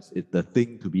fun, or it's the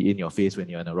thing to be in your face when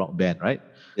you're in a rock band, right?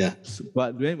 Yeah.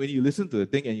 But when you listen to the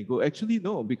thing and you go, actually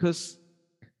no, because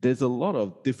there's a lot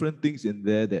of different things in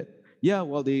there that,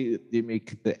 they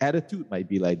make, the attitude might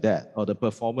be like that, or the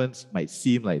performance might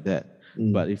seem like that.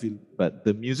 But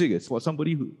the music is for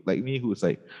somebody who, like me, who's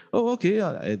like, oh, okay,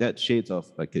 that shades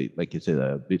of like you said,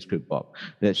 Blitzkrieg Bop,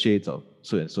 that shades of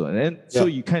so and so, and then so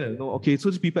you kind of know, okay, so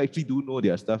these people actually do know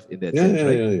their stuff in that sense,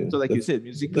 right? Yeah. So like you said,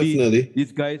 musically,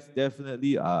 these guys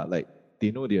definitely are like, they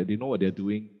know what they're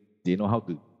doing, they know how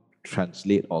to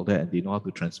translate all that, and they know how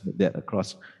to transmit that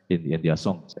across in their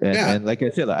songs. And like I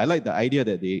said, I like the idea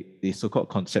that they so-called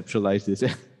conceptualize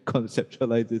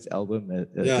this album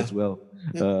as well.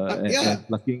 And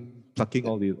plucking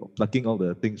all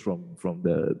the things from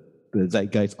the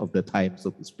zeitgeist of the time, so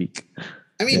to speak.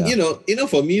 For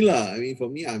me,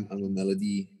 I'm a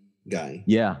melody guy.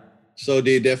 Yeah. So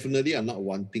they definitely are not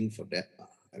wanting for that.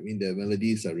 The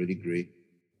melodies are really great,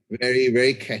 very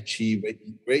very catchy,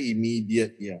 very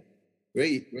immediate. Yeah.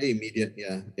 Very, very immediate,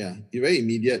 very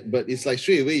immediate. But it's like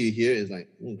straight away you hear it's like,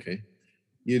 okay,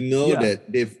 that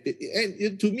they've.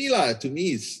 And to me,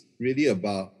 it's really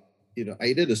about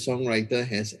either the songwriter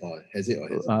has it.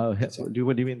 What do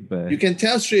you mean by? You can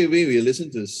tell straight away when you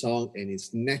listen to the song and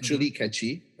it's naturally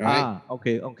catchy, right?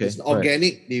 Okay. It's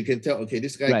organic. You can tell, okay,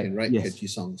 this guy can write catchy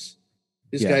songs.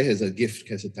 This guy has a gift,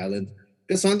 has a talent.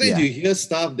 Because sometimes you hear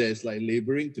stuff that's like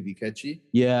laboring to be catchy.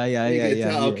 This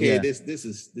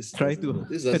trying to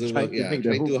this doesn't work.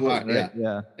 Trying too hard. Right?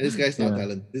 And this guy's not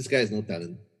talent. This guy has no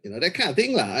talent. That kind of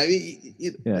thing, lah. I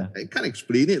can't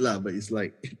explain it, lah. But it's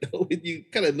like when you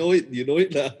kind of know it, you know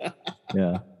it, lah.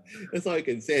 Yeah. That's all I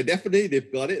can say. Definitely,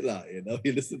 they've got it, lah.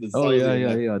 You listen to the song. Oh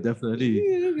yeah, definitely.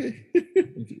 Okay.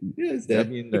 Yes, that.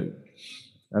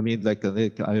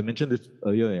 Like I mentioned this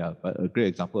earlier, but a great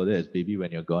example of that is "Baby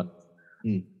When You're Gone."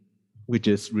 Which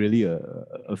is really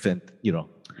a fan,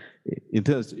 in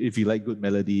terms, if you like good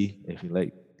melody, if you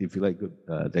like good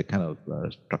that kind of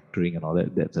structuring and all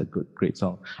that, that's a great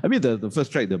song. The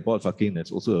first track, the Bored Fucking,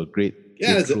 that's also a great.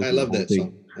 Yeah, I love that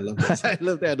song. I love that song. I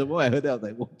love that. The moment I heard that, I was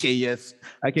like, okay, yes,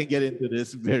 I can get into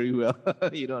this very well.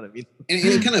 You know what I mean? And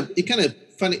it kind of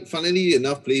funnily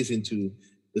enough plays into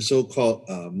the so-called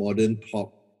modern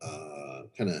pop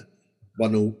kind of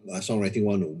songwriting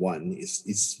 101.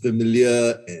 It's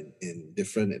familiar and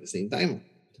different at the same time.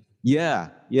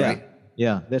 Right?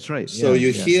 Yeah, that's right. So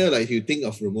you hear, like, you think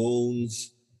of Ramones,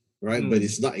 right? But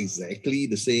it's not exactly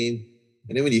the same.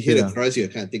 And then when you hear the chorus, you're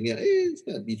kind of thinking, it's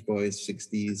kind of Beach Boys,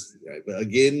 60s, right? But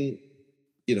again,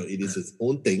 it is its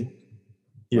own thing,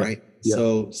 right? Yeah.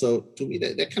 So to me,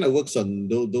 that kind of works on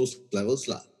those levels.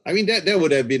 I mean, that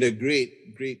would have been a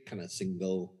great kind of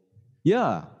single.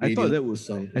 Yeah, I thought that was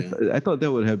song. I thought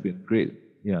that would have been great.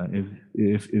 Yeah,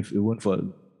 if it weren't for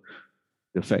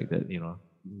the fact that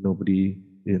nobody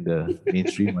in the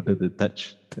mainstream wanted to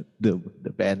touch the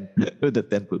band, the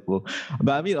 10 Football.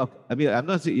 But I mean, I'm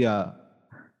not saying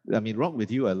I mean, Rock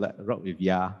With You, I like Rock With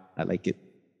Ya, I like it.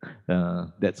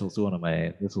 That's also one of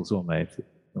my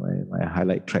my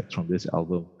highlight tracks from this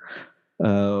album.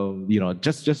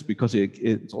 Just because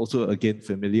it's also again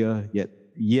familiar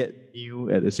yet new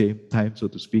at the same time, so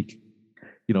to speak.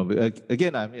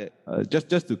 Again, I mean,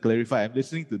 just to clarify, I'm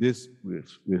listening to this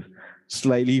with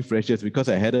slightly freshers because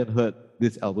I hadn't heard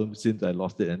this album since I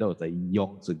lost it, and that was like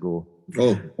years ago.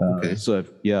 Oh, okay. So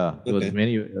it was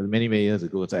many years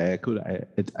ago. So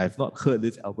I've not heard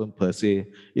this album per se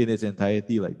in its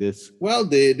entirety like this. Well,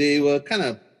 they were kind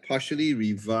of partially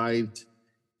revived.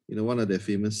 One of their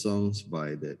famous songs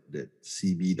by that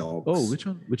CB Dogs. Oh, which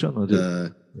one was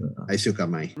it? Ai Siu Ka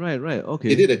Mai. Right. Okay.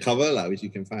 They did a cover which you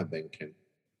can find at Bandcamp.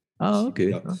 Oh,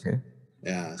 okay. Okay.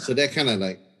 Yeah, so they're kind of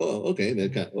like, okay, I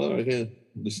can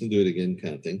listen to it again,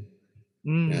 kind of thing.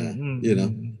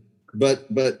 But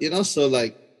so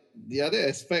like the other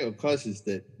aspect, of course, is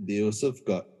that they also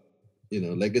got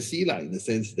legacy, in the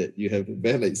sense that you have a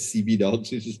band like CB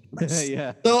Dogs, which is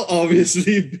so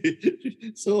obviously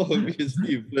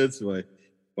influenced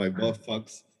by Bob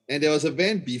Fox. And there was a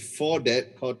band before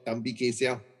that called Tambi Kay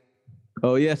Siao.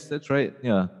 Oh yes, that's right.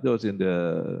 Yeah, that was in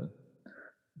the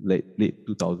late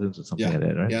 2000s or something like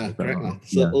that, right? Yeah, correct.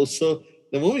 So also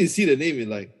the moment you see the name, you're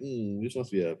like, this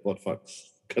must be a Bob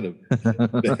Fox kind of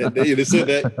band. Then you listen to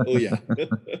that, oh yeah.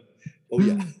 Oh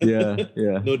yeah.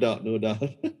 Yeah. No doubt.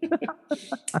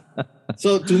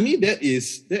 So to me, that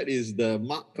is the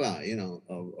mark,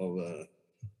 of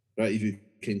right. If you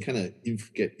can kind of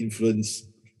get influence,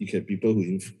 you get people who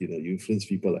you influence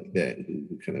people like that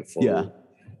who kind of follow.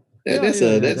 That's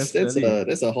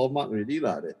a hallmark really,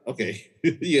 okay.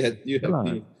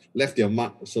 you left your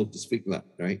mark, so to speak,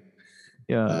 right?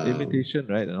 Yeah, imitation,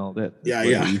 right, and all that.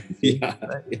 Yeah.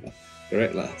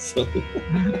 Correct, so.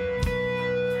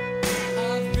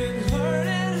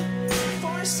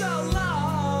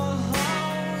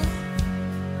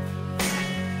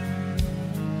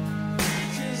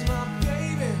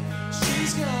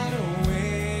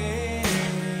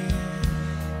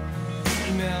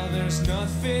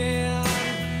 Nothing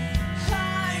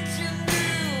I can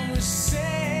do is say.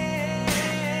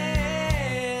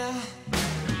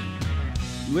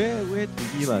 Where to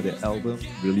me the album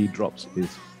really drops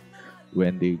is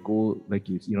when they go, like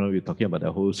we're talking about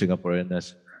the whole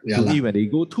Singaporeanness. To me, when they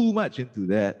go too much into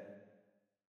that,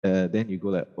 then you go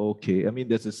like, okay. I mean,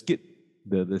 there's a skit,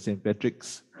 the St.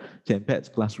 Pat's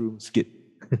classroom skit,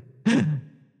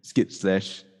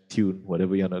 / tune,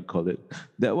 whatever you want to call it.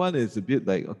 That one is a bit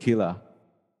like, okay lah.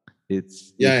 When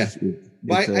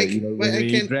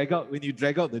you drag out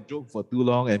the joke for too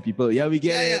long and people, we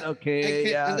get it, okay.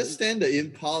 I can understand the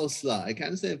impulse lah. I can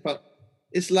understand, but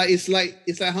it's like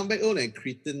Humpback Owl and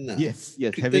Cretin. Yes.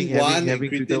 Cretin having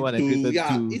Cretin 1 and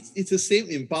Cretin 2. It's the same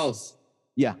impulse.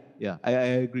 Yeah. I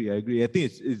agree. I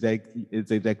think it's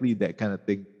exactly that kind of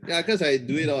thing. Yeah, because I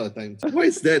do it all the time. Why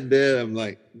is that there? I'm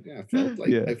like, I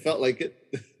felt like it.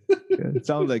 It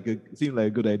seemed like a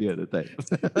good idea at the time.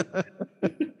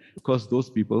 Of course, those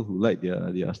people who like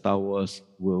their Star Wars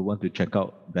will want to check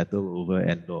out Battle Over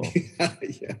Endor.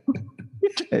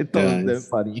 Which I thought was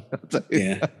funny.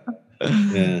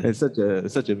 It's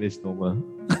such a misnomer.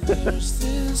 There's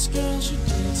this girl, she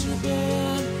dates her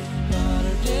band, not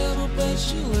a devil, but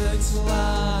she looks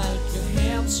like a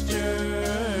hamster.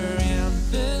 And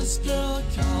this girl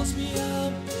calls me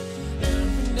up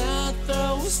every night,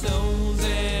 throwing stones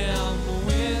out the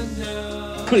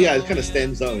window. Yeah, it kind of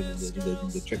stands out in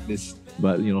the track list.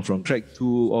 But from track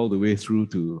 2 all the way through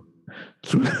to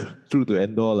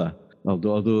Endor,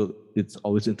 although it's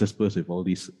always interspersed with all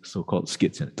these so-called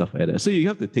skits and stuff like that. So you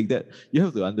have to take that, you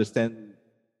have to understand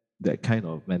that kind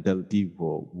of mentality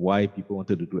for why people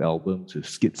wanted to do albums with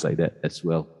skits like that as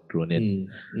well thrown in.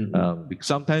 Because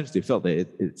sometimes they felt that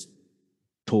it's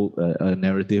told a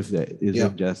narrative that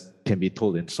isn't just can be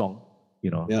told in song.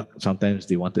 Sometimes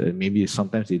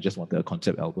sometimes they just wanted a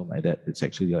concept album like that. It's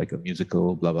actually like a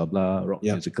musical, blah blah blah, rock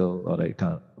musical or like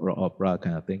kind of rock opera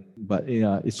kind of thing. But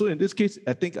so in this case,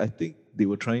 I think they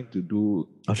were trying to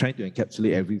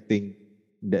encapsulate everything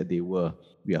that they were.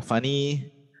 We are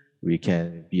funny. We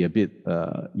can be a bit,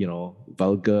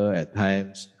 vulgar at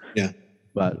times. Yeah.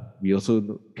 But we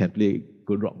also can play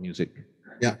good rock music.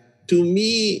 Yeah, to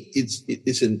me,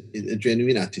 it's a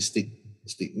genuine artistic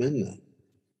statement.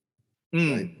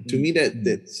 Right? To me,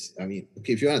 that's, I mean,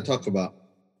 okay, if you want to talk about,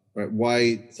 right,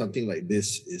 why something like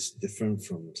this is different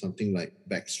from something like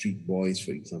Backstreet Boys,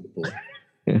 for example.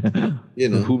 You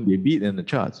know, whom they beat in the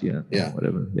charts,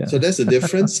 whatever. Yeah. So that's the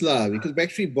difference, lah. Because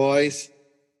Backstreet Boys,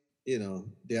 you know,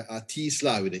 they're artists,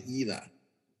 lah, with the E, lah.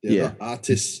 They're not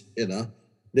artists, you know.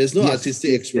 There's no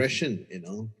artistic expression, you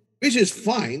know, which is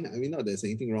fine. I mean, not there's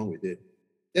anything wrong with it.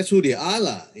 That's who they are,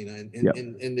 lah, you know,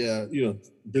 and there are, you know,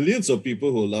 billions of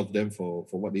people who love them for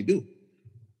what they do,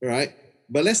 right?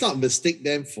 But let's not mistake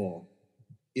them for,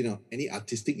 you know, any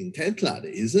artistic intent, lah.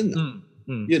 There isn't,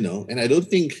 you know, and I don't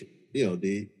think, you know,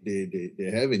 they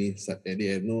have any, they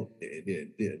have no,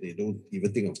 they don't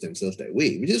even think of themselves that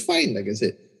way, which is fine. Like I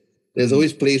said, there's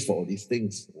always place for all these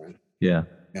things, right? Yeah.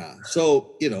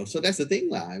 So, you know, so that's the thing,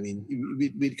 lah. I mean,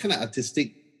 with kind of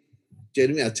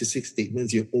genuine artistic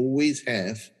statements, you always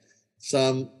have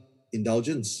some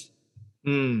indulgence.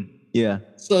 Yeah.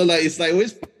 So like it's like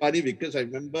always funny because I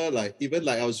remember like even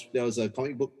like there was a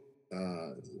comic book,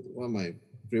 one of my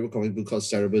favorite comic book called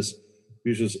Cerebus,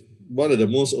 which was one of the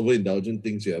most overindulgent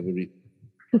things you ever read.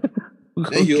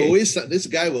 And this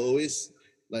guy will always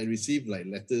like receive like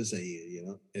letters, and you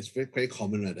know, it's very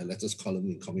common, right? The letters column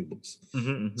in comic books.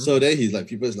 So then he's like,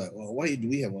 people's like, well, why do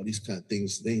we have all these kind of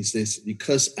things? Then he says,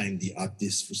 because I'm the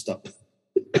artist. Full stop.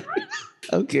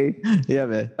 Okay. Yeah,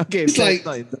 man. Okay. It's like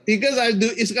because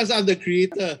I'm the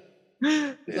creator.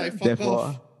 It's like fuck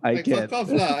off. Fuck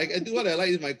off, lah. I do what I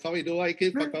like in my comic. Do I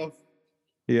can fuck off?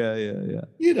 Yeah.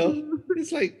 You know,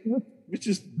 it's like which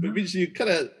you kind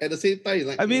of at the same time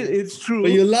like. I mean, it's true.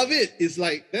 But you love it. It's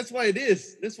like that's what it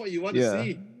is. That's what you want to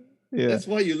see. Yeah. That's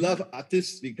why you love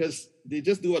artists, because they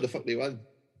just do what the fuck they want.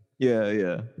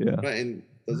 Yeah. Right, and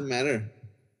doesn't matter.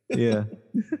 Yeah.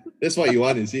 That's what you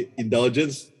want, is it?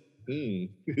 Indulgence.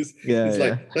 It's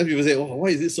like some people say, oh, why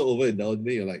is it so overindulgent?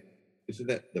 Then you're like, isn't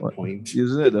that the point?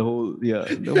 Isn't that the whole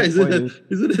isn't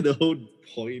that the whole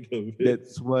point of it?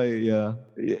 That's why,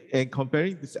 and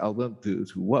comparing this album to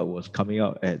what was coming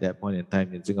out at that point in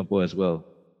time in Singapore as well,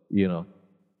 you know.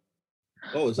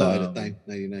 What was that at the time?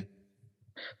 99.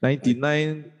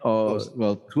 99 or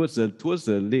well towards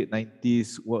the late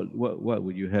 90s. What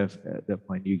would you have at that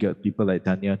point? You got people like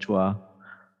Tanya Chua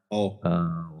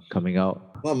coming out.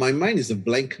 Well, my mind is a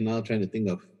blank now trying to think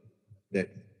of that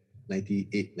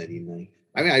 98, 99.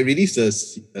 I mean, I released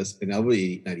an album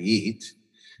in 98.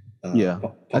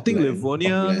 I think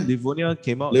Livonia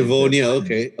came out. Livonia,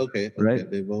 okay. Right?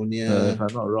 Livonia. If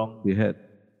I'm not wrong, they had.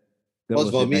 False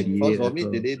Vomit,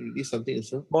 did they release something as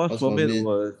well? False Vomit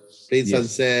was Plain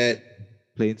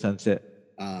Sunset.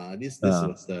 This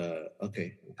was the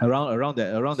around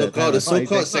that so-called time. The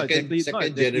so-called second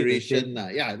generation. The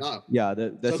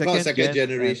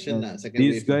second generation.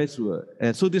 These guys were,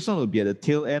 and so this one will be at the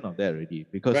tail end of that already,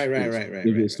 because right.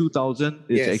 If it's 2000,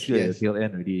 it's actually at the tail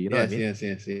end already. You know what I mean?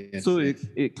 Yes. So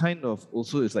it kind of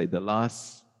also is like the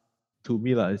last, to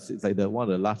me it's like one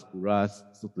of the last hurrahs,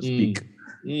 so to speak,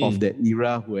 of that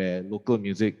era where local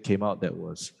music came out. That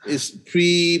was it's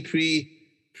pre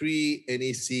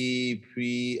NAC,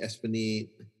 pre Esplanade,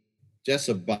 just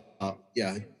about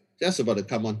to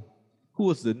come on. Who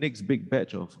was the next big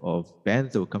batch of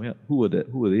bands that were coming out? Who were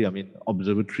they? I mean,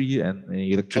 Observatory and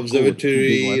Electrical.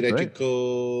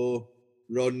 Electrical,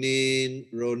 Ronin,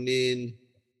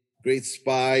 Great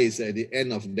Spy is at the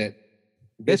end of that.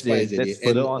 That's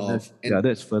further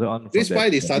on. Great Spy,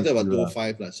 they started about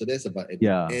 2005, so that's about at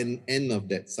the end of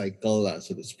that cycle,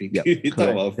 so to speak. You talk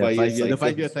about 5 years cycle. The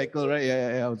 5-year cycle, right?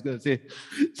 Yeah, I was going to say.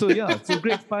 So so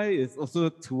Great Spy is also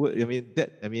toward,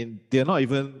 they're not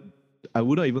even, I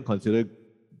would not even consider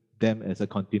them as a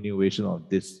continuation of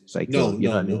this cycle.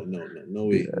 No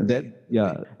way.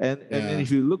 And if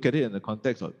you look at it in the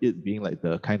context of it being like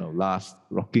the kind of last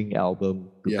rocking album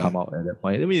to come out at that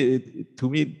point, I mean, to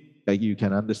me, like you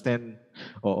can understand,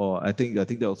 or I think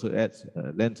that also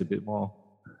lends a bit more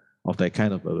of that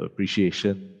kind of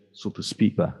appreciation, so to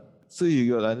speak. So you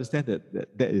got to understand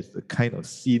that is the kind of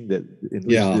scene that in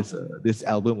which this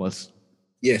album was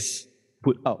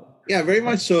put out. Yeah, very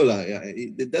much so.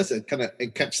 It does kind of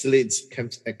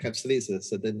encapsulates a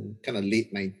certain kind of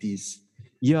late 90s.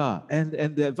 Yeah, and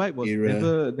that vibe was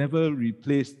never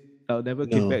replaced. Never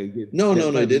came back again. No,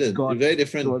 it didn't. Gone. Very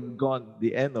different. It was gone.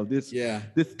 The end of this. Yeah.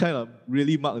 This kind of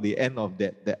really marked the end of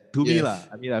that to me.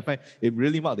 I mean, I find it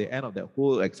really marked the end of that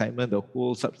whole excitement, the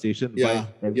whole Substation vibe.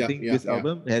 Everything. This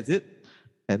album has it.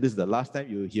 And this is the last time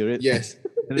you hear it. Yes.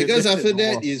 Because after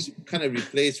that is kind of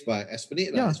replaced by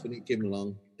Esplanade. Esplanade came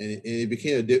along. and it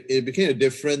became a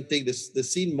different thing. The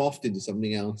scene morphed into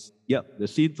something else. Yep, the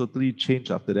scene totally changed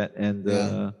after that, and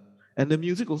the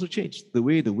music also changed. The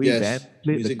way band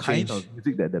played, the kind of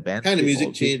music that the band kind of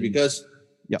music changed changed. Because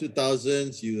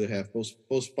 2000s you have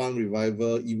post punk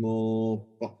revival, emo,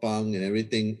 pop punk, and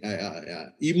everything.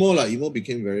 Emo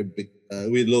became very big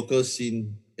with local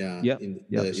scene. In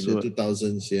the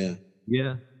 2000s.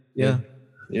 Yeah.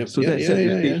 So that set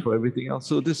the stage for everything else.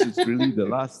 So this is really the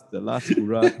last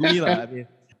hurrah to me, I mean,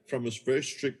 from a very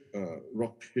strict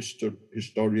rock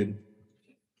historian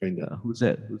kind of. Who's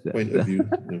that? Point of view.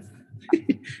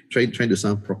 Trying to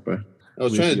sound proper. I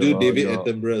was trying to do David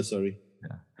Attenborough. Sorry.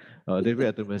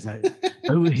 David Attenborough is like,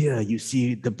 over here you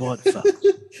see the board fuck.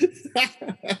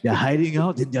 They're hiding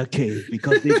out in their cave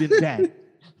because they've been banned.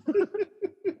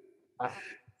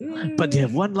 But they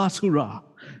have one last hurrah.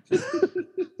 But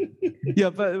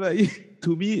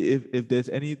to me, if there's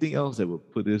anything else that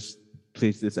would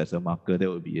place this as a marker, that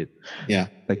would be it. Yeah.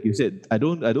 Like you said, I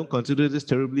don't consider this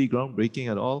terribly groundbreaking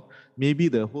at all. Maybe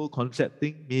the whole concept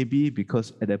thing, maybe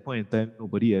because at that point in time,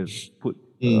 nobody has put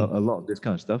a lot of this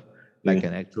kind of stuff, like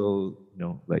an actual,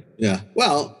 Yeah.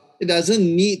 Well, it doesn't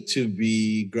need to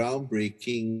be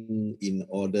groundbreaking in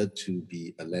order to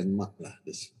be a landmark.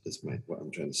 That's what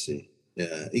I'm trying to say.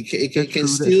 Yeah. It can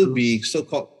still be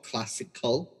so-called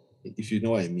classical, if you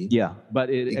know what I mean. Yeah, but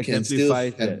it can still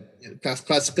have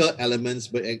classical elements,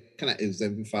 but it kind of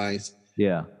exemplifies.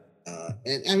 Yeah.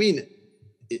 And I mean,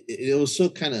 it also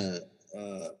kind of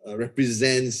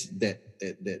represents that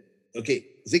okay,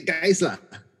 zig guys lah.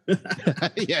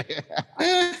 Yeah,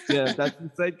 that's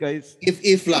inside, guys.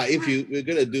 If we're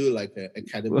gonna do like an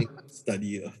academic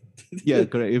study of yeah,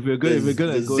 correct. If we're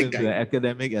gonna go into the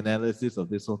academic analysis of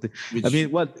this whole thing, I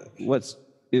mean, what's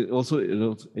it also,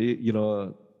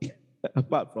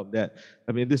 apart from that,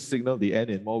 I mean, this signaled the end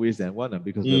in more ways than one,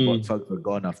 because the board fucks were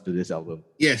gone after this album.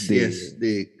 Yes,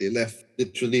 they left,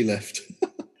 literally left.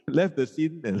 Left the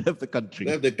scene and left the country.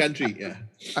 Yeah. They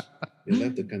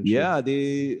left the country. Yeah,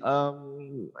 they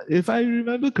if I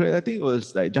remember correctly, I think it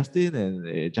was like Justin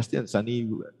and Sunny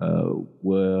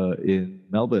were in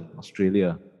Melbourne,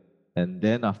 Australia, and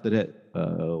then after that,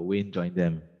 Wayne joined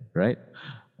them, right?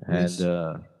 And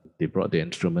they brought the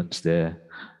instruments there,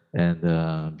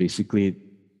 and basically,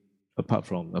 apart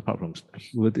from,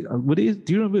 were they?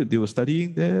 Do you remember they were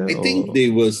studying there? I think they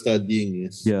were studying.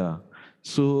 Yes. Yeah.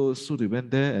 So they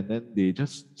went there, and then they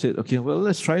just said, okay, well,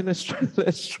 let's try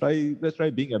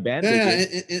being a band. Yeah,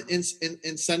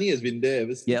 and Sunny has been there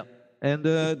ever since. Yeah, and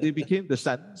they became the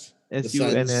Suns,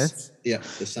 SUNS. Yeah,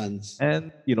 the Suns.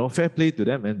 And fair play to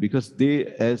them, and because they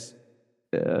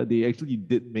actually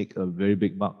did make a very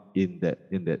big mark in that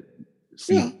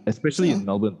scene, especially in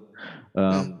Melbourne,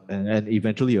 and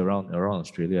eventually around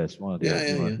Australia as one of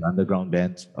the underground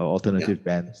bands or alternative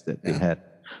bands that they had.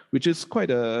 Which is quite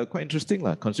interesting,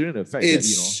 considering the fact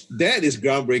that is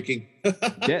groundbreaking.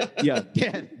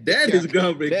 That is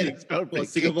groundbreaking for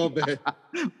Singapore band.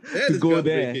 To go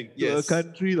there to a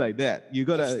country like that, you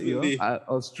gotta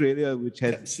Australia, which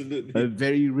has a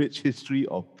very rich history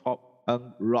of pop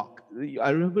and rock.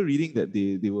 I remember reading that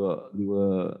they were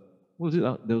what was it?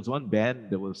 There was one band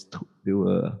they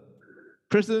were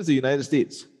Presidents of the United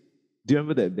States. Do you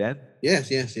remember that band? Yes.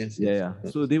 Yeah.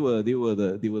 So they were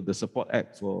the support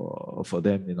act for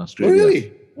them in Australia. Oh,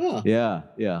 really? Oh. Yeah.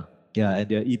 And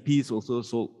their EPs also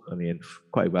sold,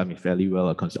 fairly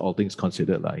well, all things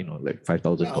considered, like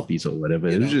 5,000 copies or whatever.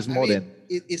 Which is more than.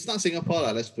 It's not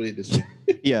Singapore, let's put it this way.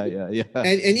 Yeah.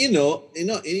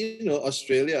 And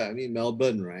Australia. I mean,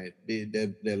 Melbourne, right?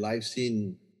 Their live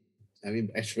scene. I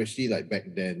mean, especially like back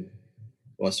then,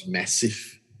 was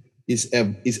massive. It's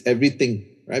everything.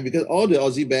 Right, because all the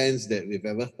Aussie bands that we've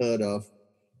ever heard of,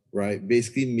 right,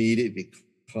 basically made it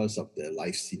because of their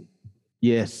live scene.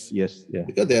 Yes, yeah.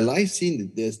 Because their live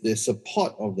scene, their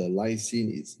support of the live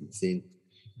scene is insane.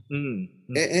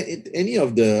 Any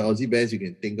of the Aussie bands you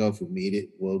can think of who made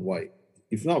it worldwide,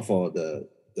 if not for the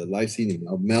live scene in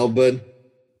Melbourne,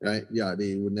 right? Yeah,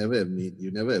 they would never have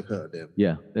you never have heard of them.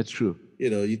 Yeah, that's true.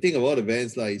 You think of all the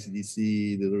bands like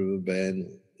AC/DC, the River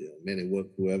Band, Men at Work,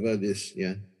 whoever it is,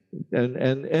 yeah.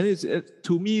 And it's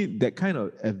to me, that kind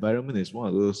of environment is one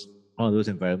of those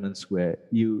environments where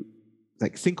you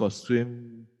like sink or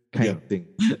swim kind of thing.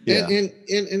 Yeah. And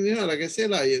like I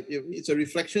said, it's a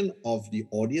reflection of the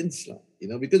audience,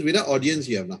 because without audience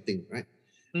you have nothing, right?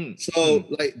 So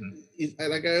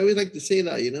like I always like to say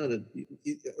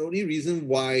the only reason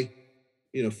why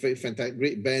fantastic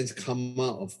great bands come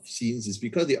out of scenes is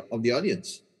because of the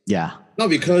audience. Yeah.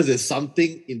 Not because there's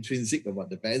something intrinsic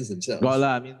about the bands themselves. Well,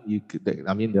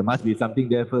 there must be something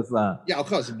there first. Yeah, of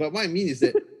course. But what I mean is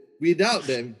that without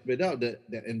the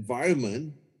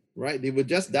environment, right, they would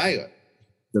just die.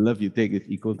 The love you take is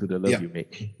equal to the love you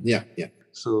make. Yeah.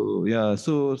 So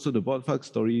the Botfuck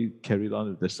story carried on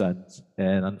with the Sons,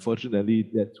 and unfortunately,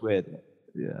 that's where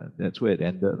it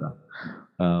ended.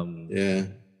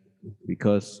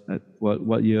 Because at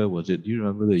what year was it? Do you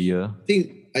remember the year?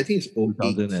 I think it's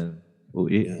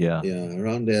 2008. Yeah,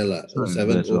 around there, like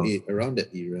 07, 08, around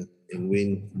that era. And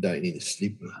Wayne died in his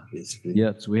sleep, basically. Yeah,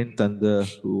 it's Wayne Thunder,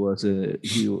 who was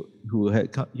he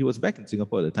was back in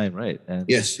Singapore at the time, right? And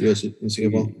yes, he was in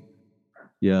Singapore.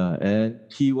 And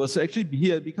he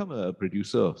had become a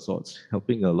producer of sorts,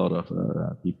 helping a lot of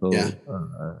people. Yeah,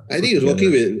 I think he was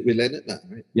working with Leonard,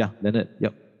 right? Yeah, Leonard.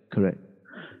 Yep, correct.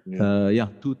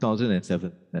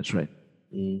 2007. That's right.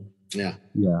 Yeah.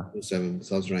 2007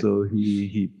 sounds right. So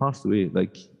he passed away.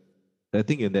 Like, I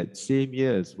think in that same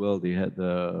year as well, they had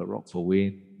the Rock for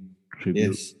Wayne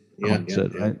tribute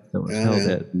concert, right? That was held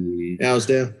at the I was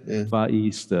there. Yeah. Far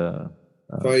East. Far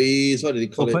East. What did they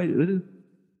call it?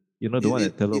 You know the one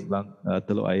at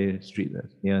Telok Ayer Street,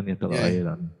 near Telok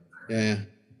Ayer. Yeah.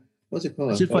 What's it called?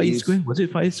 Was it Far East Square? Was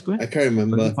it Far East Square? I can't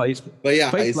remember. Far East, but yeah,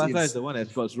 Far East Plaza is the one at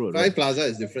Scotts Road. Far East Plaza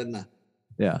is different, lah.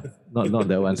 Yeah, not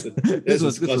that one. This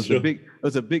was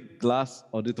a big glass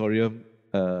auditorium.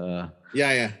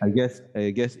 Yeah. I guess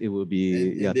it would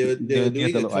be. They were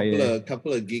doing a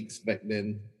couple of gigs back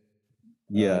then.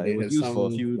 Yeah, it was used for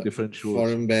a few different shows.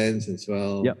 Foreign bands as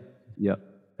well. Yep.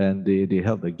 And they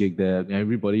held a gig there.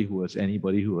 Anybody who was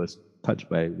touched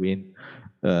by Wayne,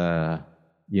 turned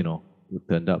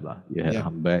up. You had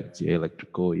Humbug, you had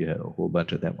Electrical, you had a whole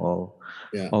bunch of them all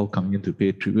coming in to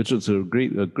pay tribute, which was a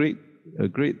great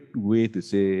way to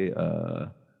say,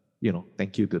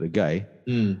 thank you to the guy.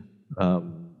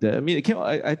 It came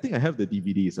out, I think I have the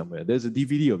DVD somewhere. There's a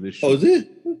DVD of this show. Oh, is it?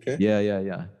 Okay. Yeah.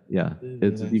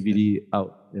 It's a DVD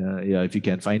out. Yeah. If you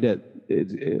can find it,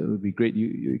 it would be great.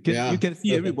 You can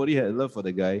see everybody had love for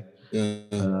the guy.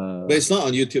 But it's not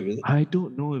on YouTube, is it? I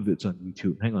don't know if it's on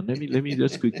YouTube. Hang on, let me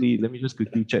just quickly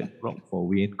check Rock for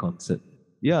Wayne concert.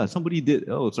 Yeah, somebody did.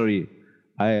 Oh, sorry,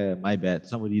 my bad.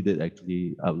 Somebody did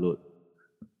actually upload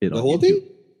it. The whole thing?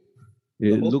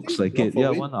 It looks like it. Yeah,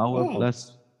 1 hour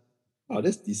plus. Oh,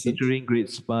 that's decent. Featuring Great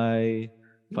Spy,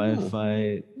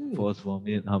 Firefight, Force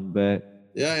Vomit, Humbug,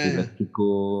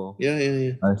 Electrical,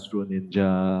 Astro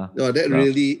Ninja. Oh, that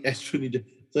really Astro Ninja.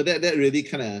 So that really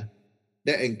kind of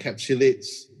that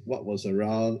encapsulates what was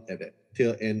around at the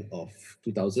tail end of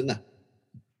 2000s.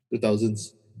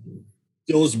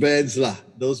 Those bands lah.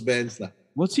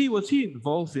 Was he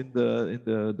involved in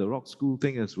the rock school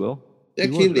thing as well?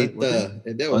 That came later,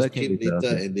 and that came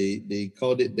later, and they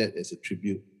called it that as a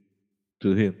tribute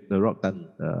to him,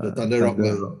 the Thunder Rock.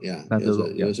 Yeah,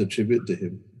 it was a tribute to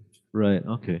him. Right.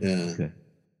 Okay. Yeah. Okay.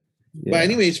 Yeah. But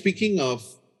anyway, speaking of,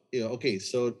 so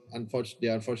the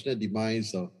unfortunate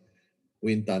demise of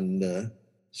Wayne Thunder.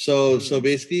 So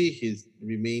basically, his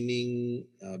remaining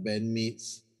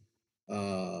bandmates.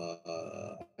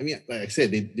 Like I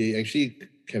said, they actually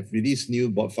have released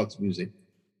new Botfuck's music.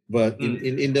 But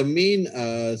in the main,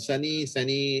 Sunny,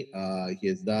 he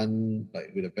has done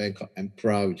like with a band called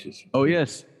Emperor, which is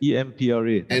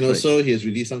EMPRA, and also he has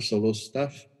released some solo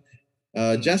stuff.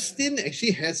 Justin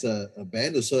actually has a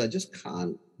band also. I just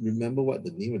can't remember what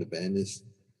the name of the band is.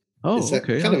 It's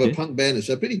kind of a punk band.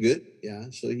 It's pretty good. Yeah,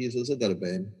 so he's also got a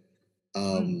band.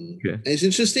 And it's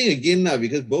interesting again now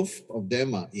because both of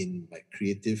them are in like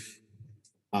creative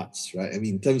arts, right? I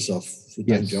mean, in terms of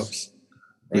full-time jobs.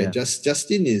 Right,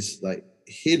 Justin is like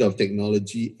head of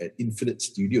technology at Infinite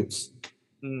Studios,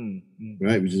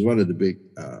 right, which is one of the big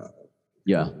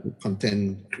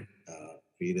content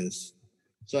creators.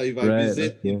 So if I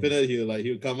visit Infinite,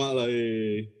 he'll come out like,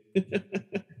 hey.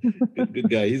 good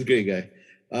guy. He's a great guy.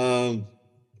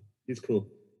 He's cool.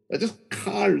 I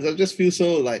just feel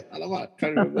so like, alamak,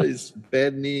 can't remember his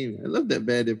band name. I love that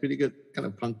band. They're pretty good, kind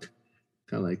of punk,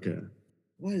 kind of like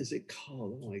what is it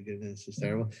called? Oh my goodness, it's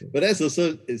terrible. But that's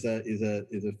also is a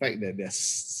fact that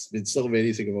there's been so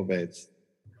many Singapore bands.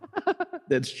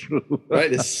 That's true. Right?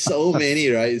 There's so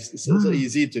many, right? It's so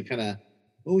easy to kind of,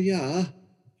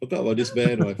 forgot about this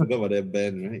band or I forgot about that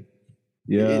band, right?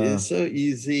 Yeah. It is so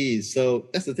easy. So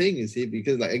that's the thing, you see,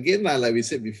 because like again, like we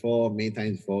said before, many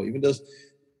times before, even though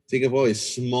Singapore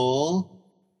is small,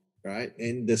 right?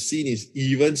 And the scene is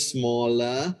even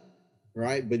smaller.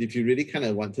 Right, but if you really kind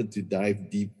of wanted to dive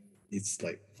deep, it's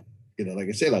like, like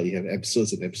I said, like you have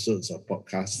episodes and episodes of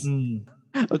podcasts.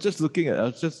 I was just looking at. I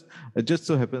just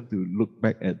so happened to look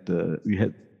back at we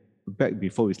had back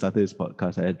before we started this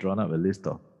podcast. I had drawn up a list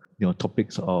of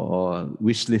topics or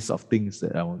wish lists of things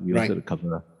that we wanted to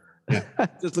cover. Yeah. I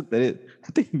just looked at it.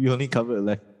 I think we only covered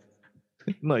like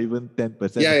Not even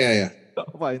 10%. Yeah.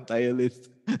 Of our entire list.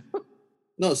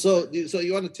 No, so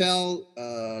you want to tell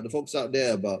the folks out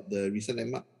there about the recent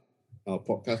landmark, our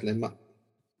podcast landmark?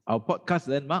 Our podcast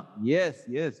landmark?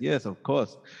 Yes, of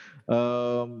course.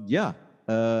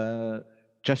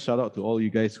 Just shout out to all you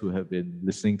guys who have been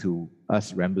listening to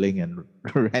us rambling and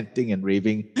ranting and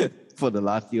raving for the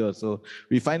last year or so.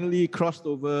 We finally crossed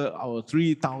over our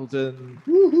 3,000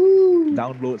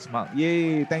 downloads mark.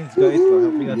 Yay! Thanks guys for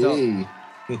helping us out.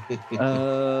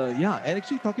 And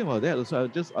actually talking about that also,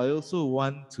 I also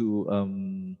want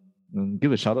to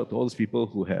give a shout out to all those people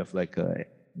who have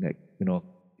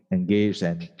engaged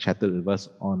and chatted with us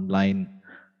online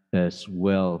as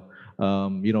well.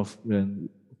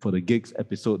 For the gigs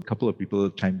episode, a couple of people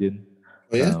chimed in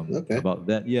about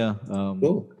that.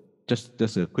 Cool.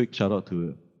 Just a quick shout out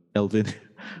to Elvin,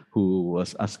 who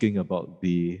was asking about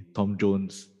the Tom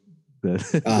Jones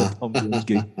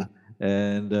gig.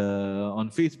 And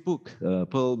on Facebook,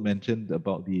 Pearl mentioned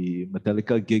about the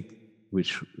Metallica gig,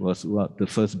 which was the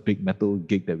first big metal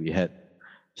gig that we had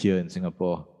here in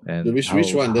Singapore. And which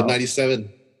one? The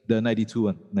 97? The 92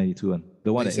 one.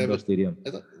 The one 97. At Indoor Stadium.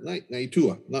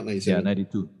 92, not 97? Yeah,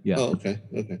 92. Yeah. Oh, okay.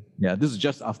 Yeah, this is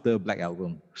just after Black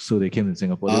Album. So they came in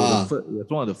Singapore. It was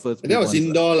one of the first. And that was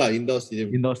Indoor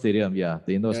Stadium. Indoor Stadium, yeah.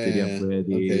 The Indoor Stadium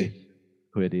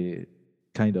where they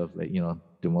kind of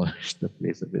demolished the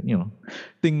place a bit.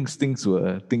 Things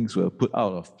were put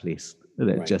out of place.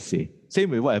 Let's just say.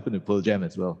 Same with what happened to Pearl Jam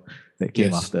as well. That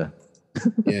came after.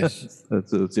 Yes.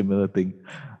 That's a similar thing.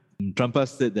 Trumpa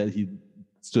said that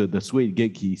the Suede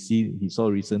gig he saw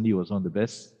recently was one of the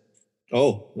best.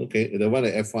 Oh, okay. The one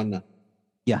at F1.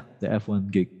 Yeah, the F1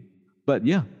 gig. But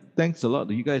yeah, thanks a lot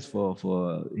to you guys for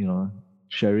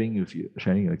sharing your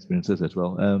experiences as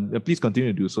well. Please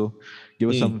continue to do so. Give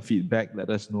us some feedback. Let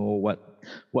us know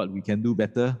what we can do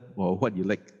better or what you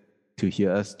like to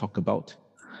hear us talk about.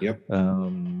 Yep.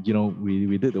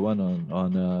 We did the one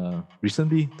on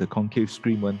recently, the Concave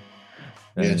Scream one.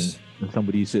 Yes.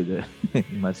 Somebody said that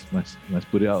you must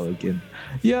put it out again.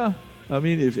 Yeah. I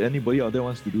mean, if anybody out there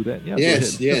wants to do that,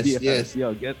 yes.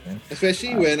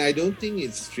 Especially when I don't think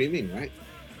it's streaming, right?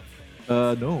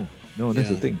 No, that's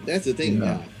the thing. That's the thing.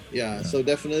 Yeah. So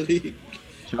definitely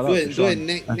go and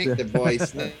neck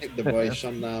the boys,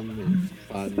 Sean Lam and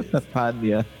Pan,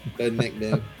 yeah. Go and neck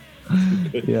them.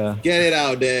 Yeah. Get it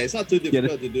out there. It's not too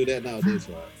difficult to do that nowadays,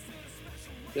 right?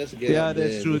 Just get out there.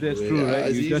 That's true, right?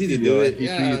 It's easy to do it.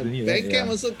 Bandcamp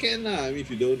also can. I mean,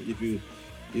 if you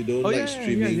don't like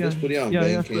streaming, just put it on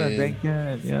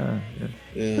Bandcamp. Yeah.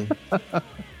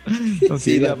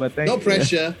 Okay, but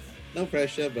no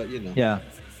pressure, but Yeah.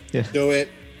 Do it.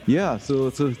 Yeah. So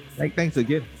thanks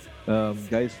again,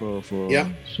 guys, for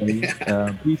sharing.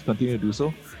 Please continue to do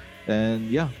so.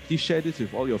 And please share this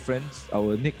with all your friends.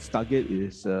 Our next target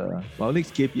is our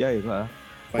next KPI is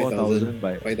 4,000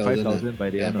 by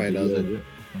the end of the year.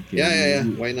 Okay.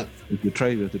 Why not? We have to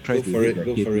try to hit that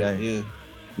KPI. Yeah.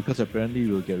 Because apparently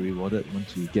we'll get rewarded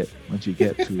once you get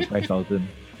to 5,000.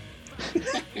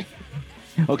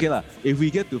 Okay lah. If we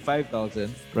get to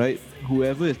 5,000, right?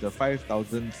 Whoever is the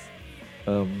 5,000th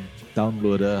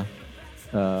downloader,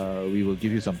 we will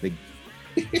give you something.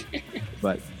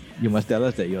 But you must tell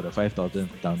us that you're the 5,000th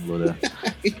downloader.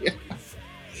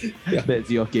 That's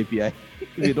your KPI.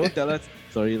 If you don't tell us,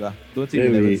 sorry lah. Don't say we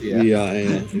never say. Yeah,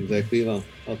 exactly lah.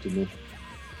 How to know?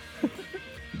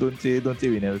 Don't say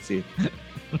we never say.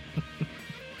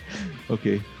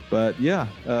 Okay, but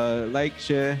like,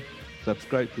 share,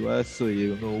 subscribe to us so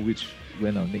you know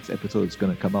when our next episode is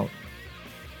gonna come out.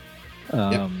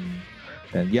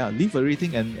 And leave a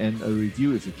rating and a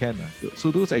review if you can. So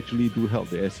those actually do help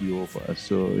the SEO for us.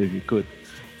 So if you could,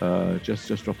 just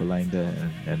drop a line there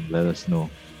and let us know.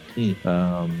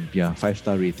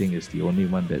 5-star rating is the only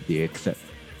one that they accept.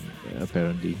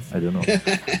 Apparently, I don't know.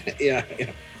 Yeah.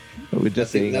 We're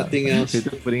just saying nothing else. We're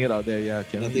just putting it out there. Yeah,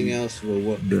 nothing else will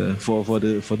work. For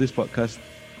this podcast,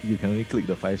 you can only click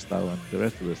the 5-star one. The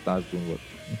rest of the stars don't work.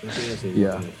 Nothing else will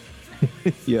work.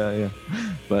 Yeah.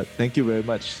 But thank you very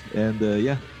much. And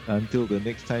until the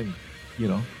next time,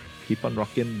 keep on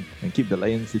rocking and keep the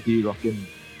Lion City rocking.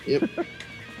 Yep.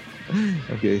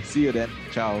 Okay, see you then.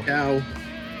 Ciao. Ciao.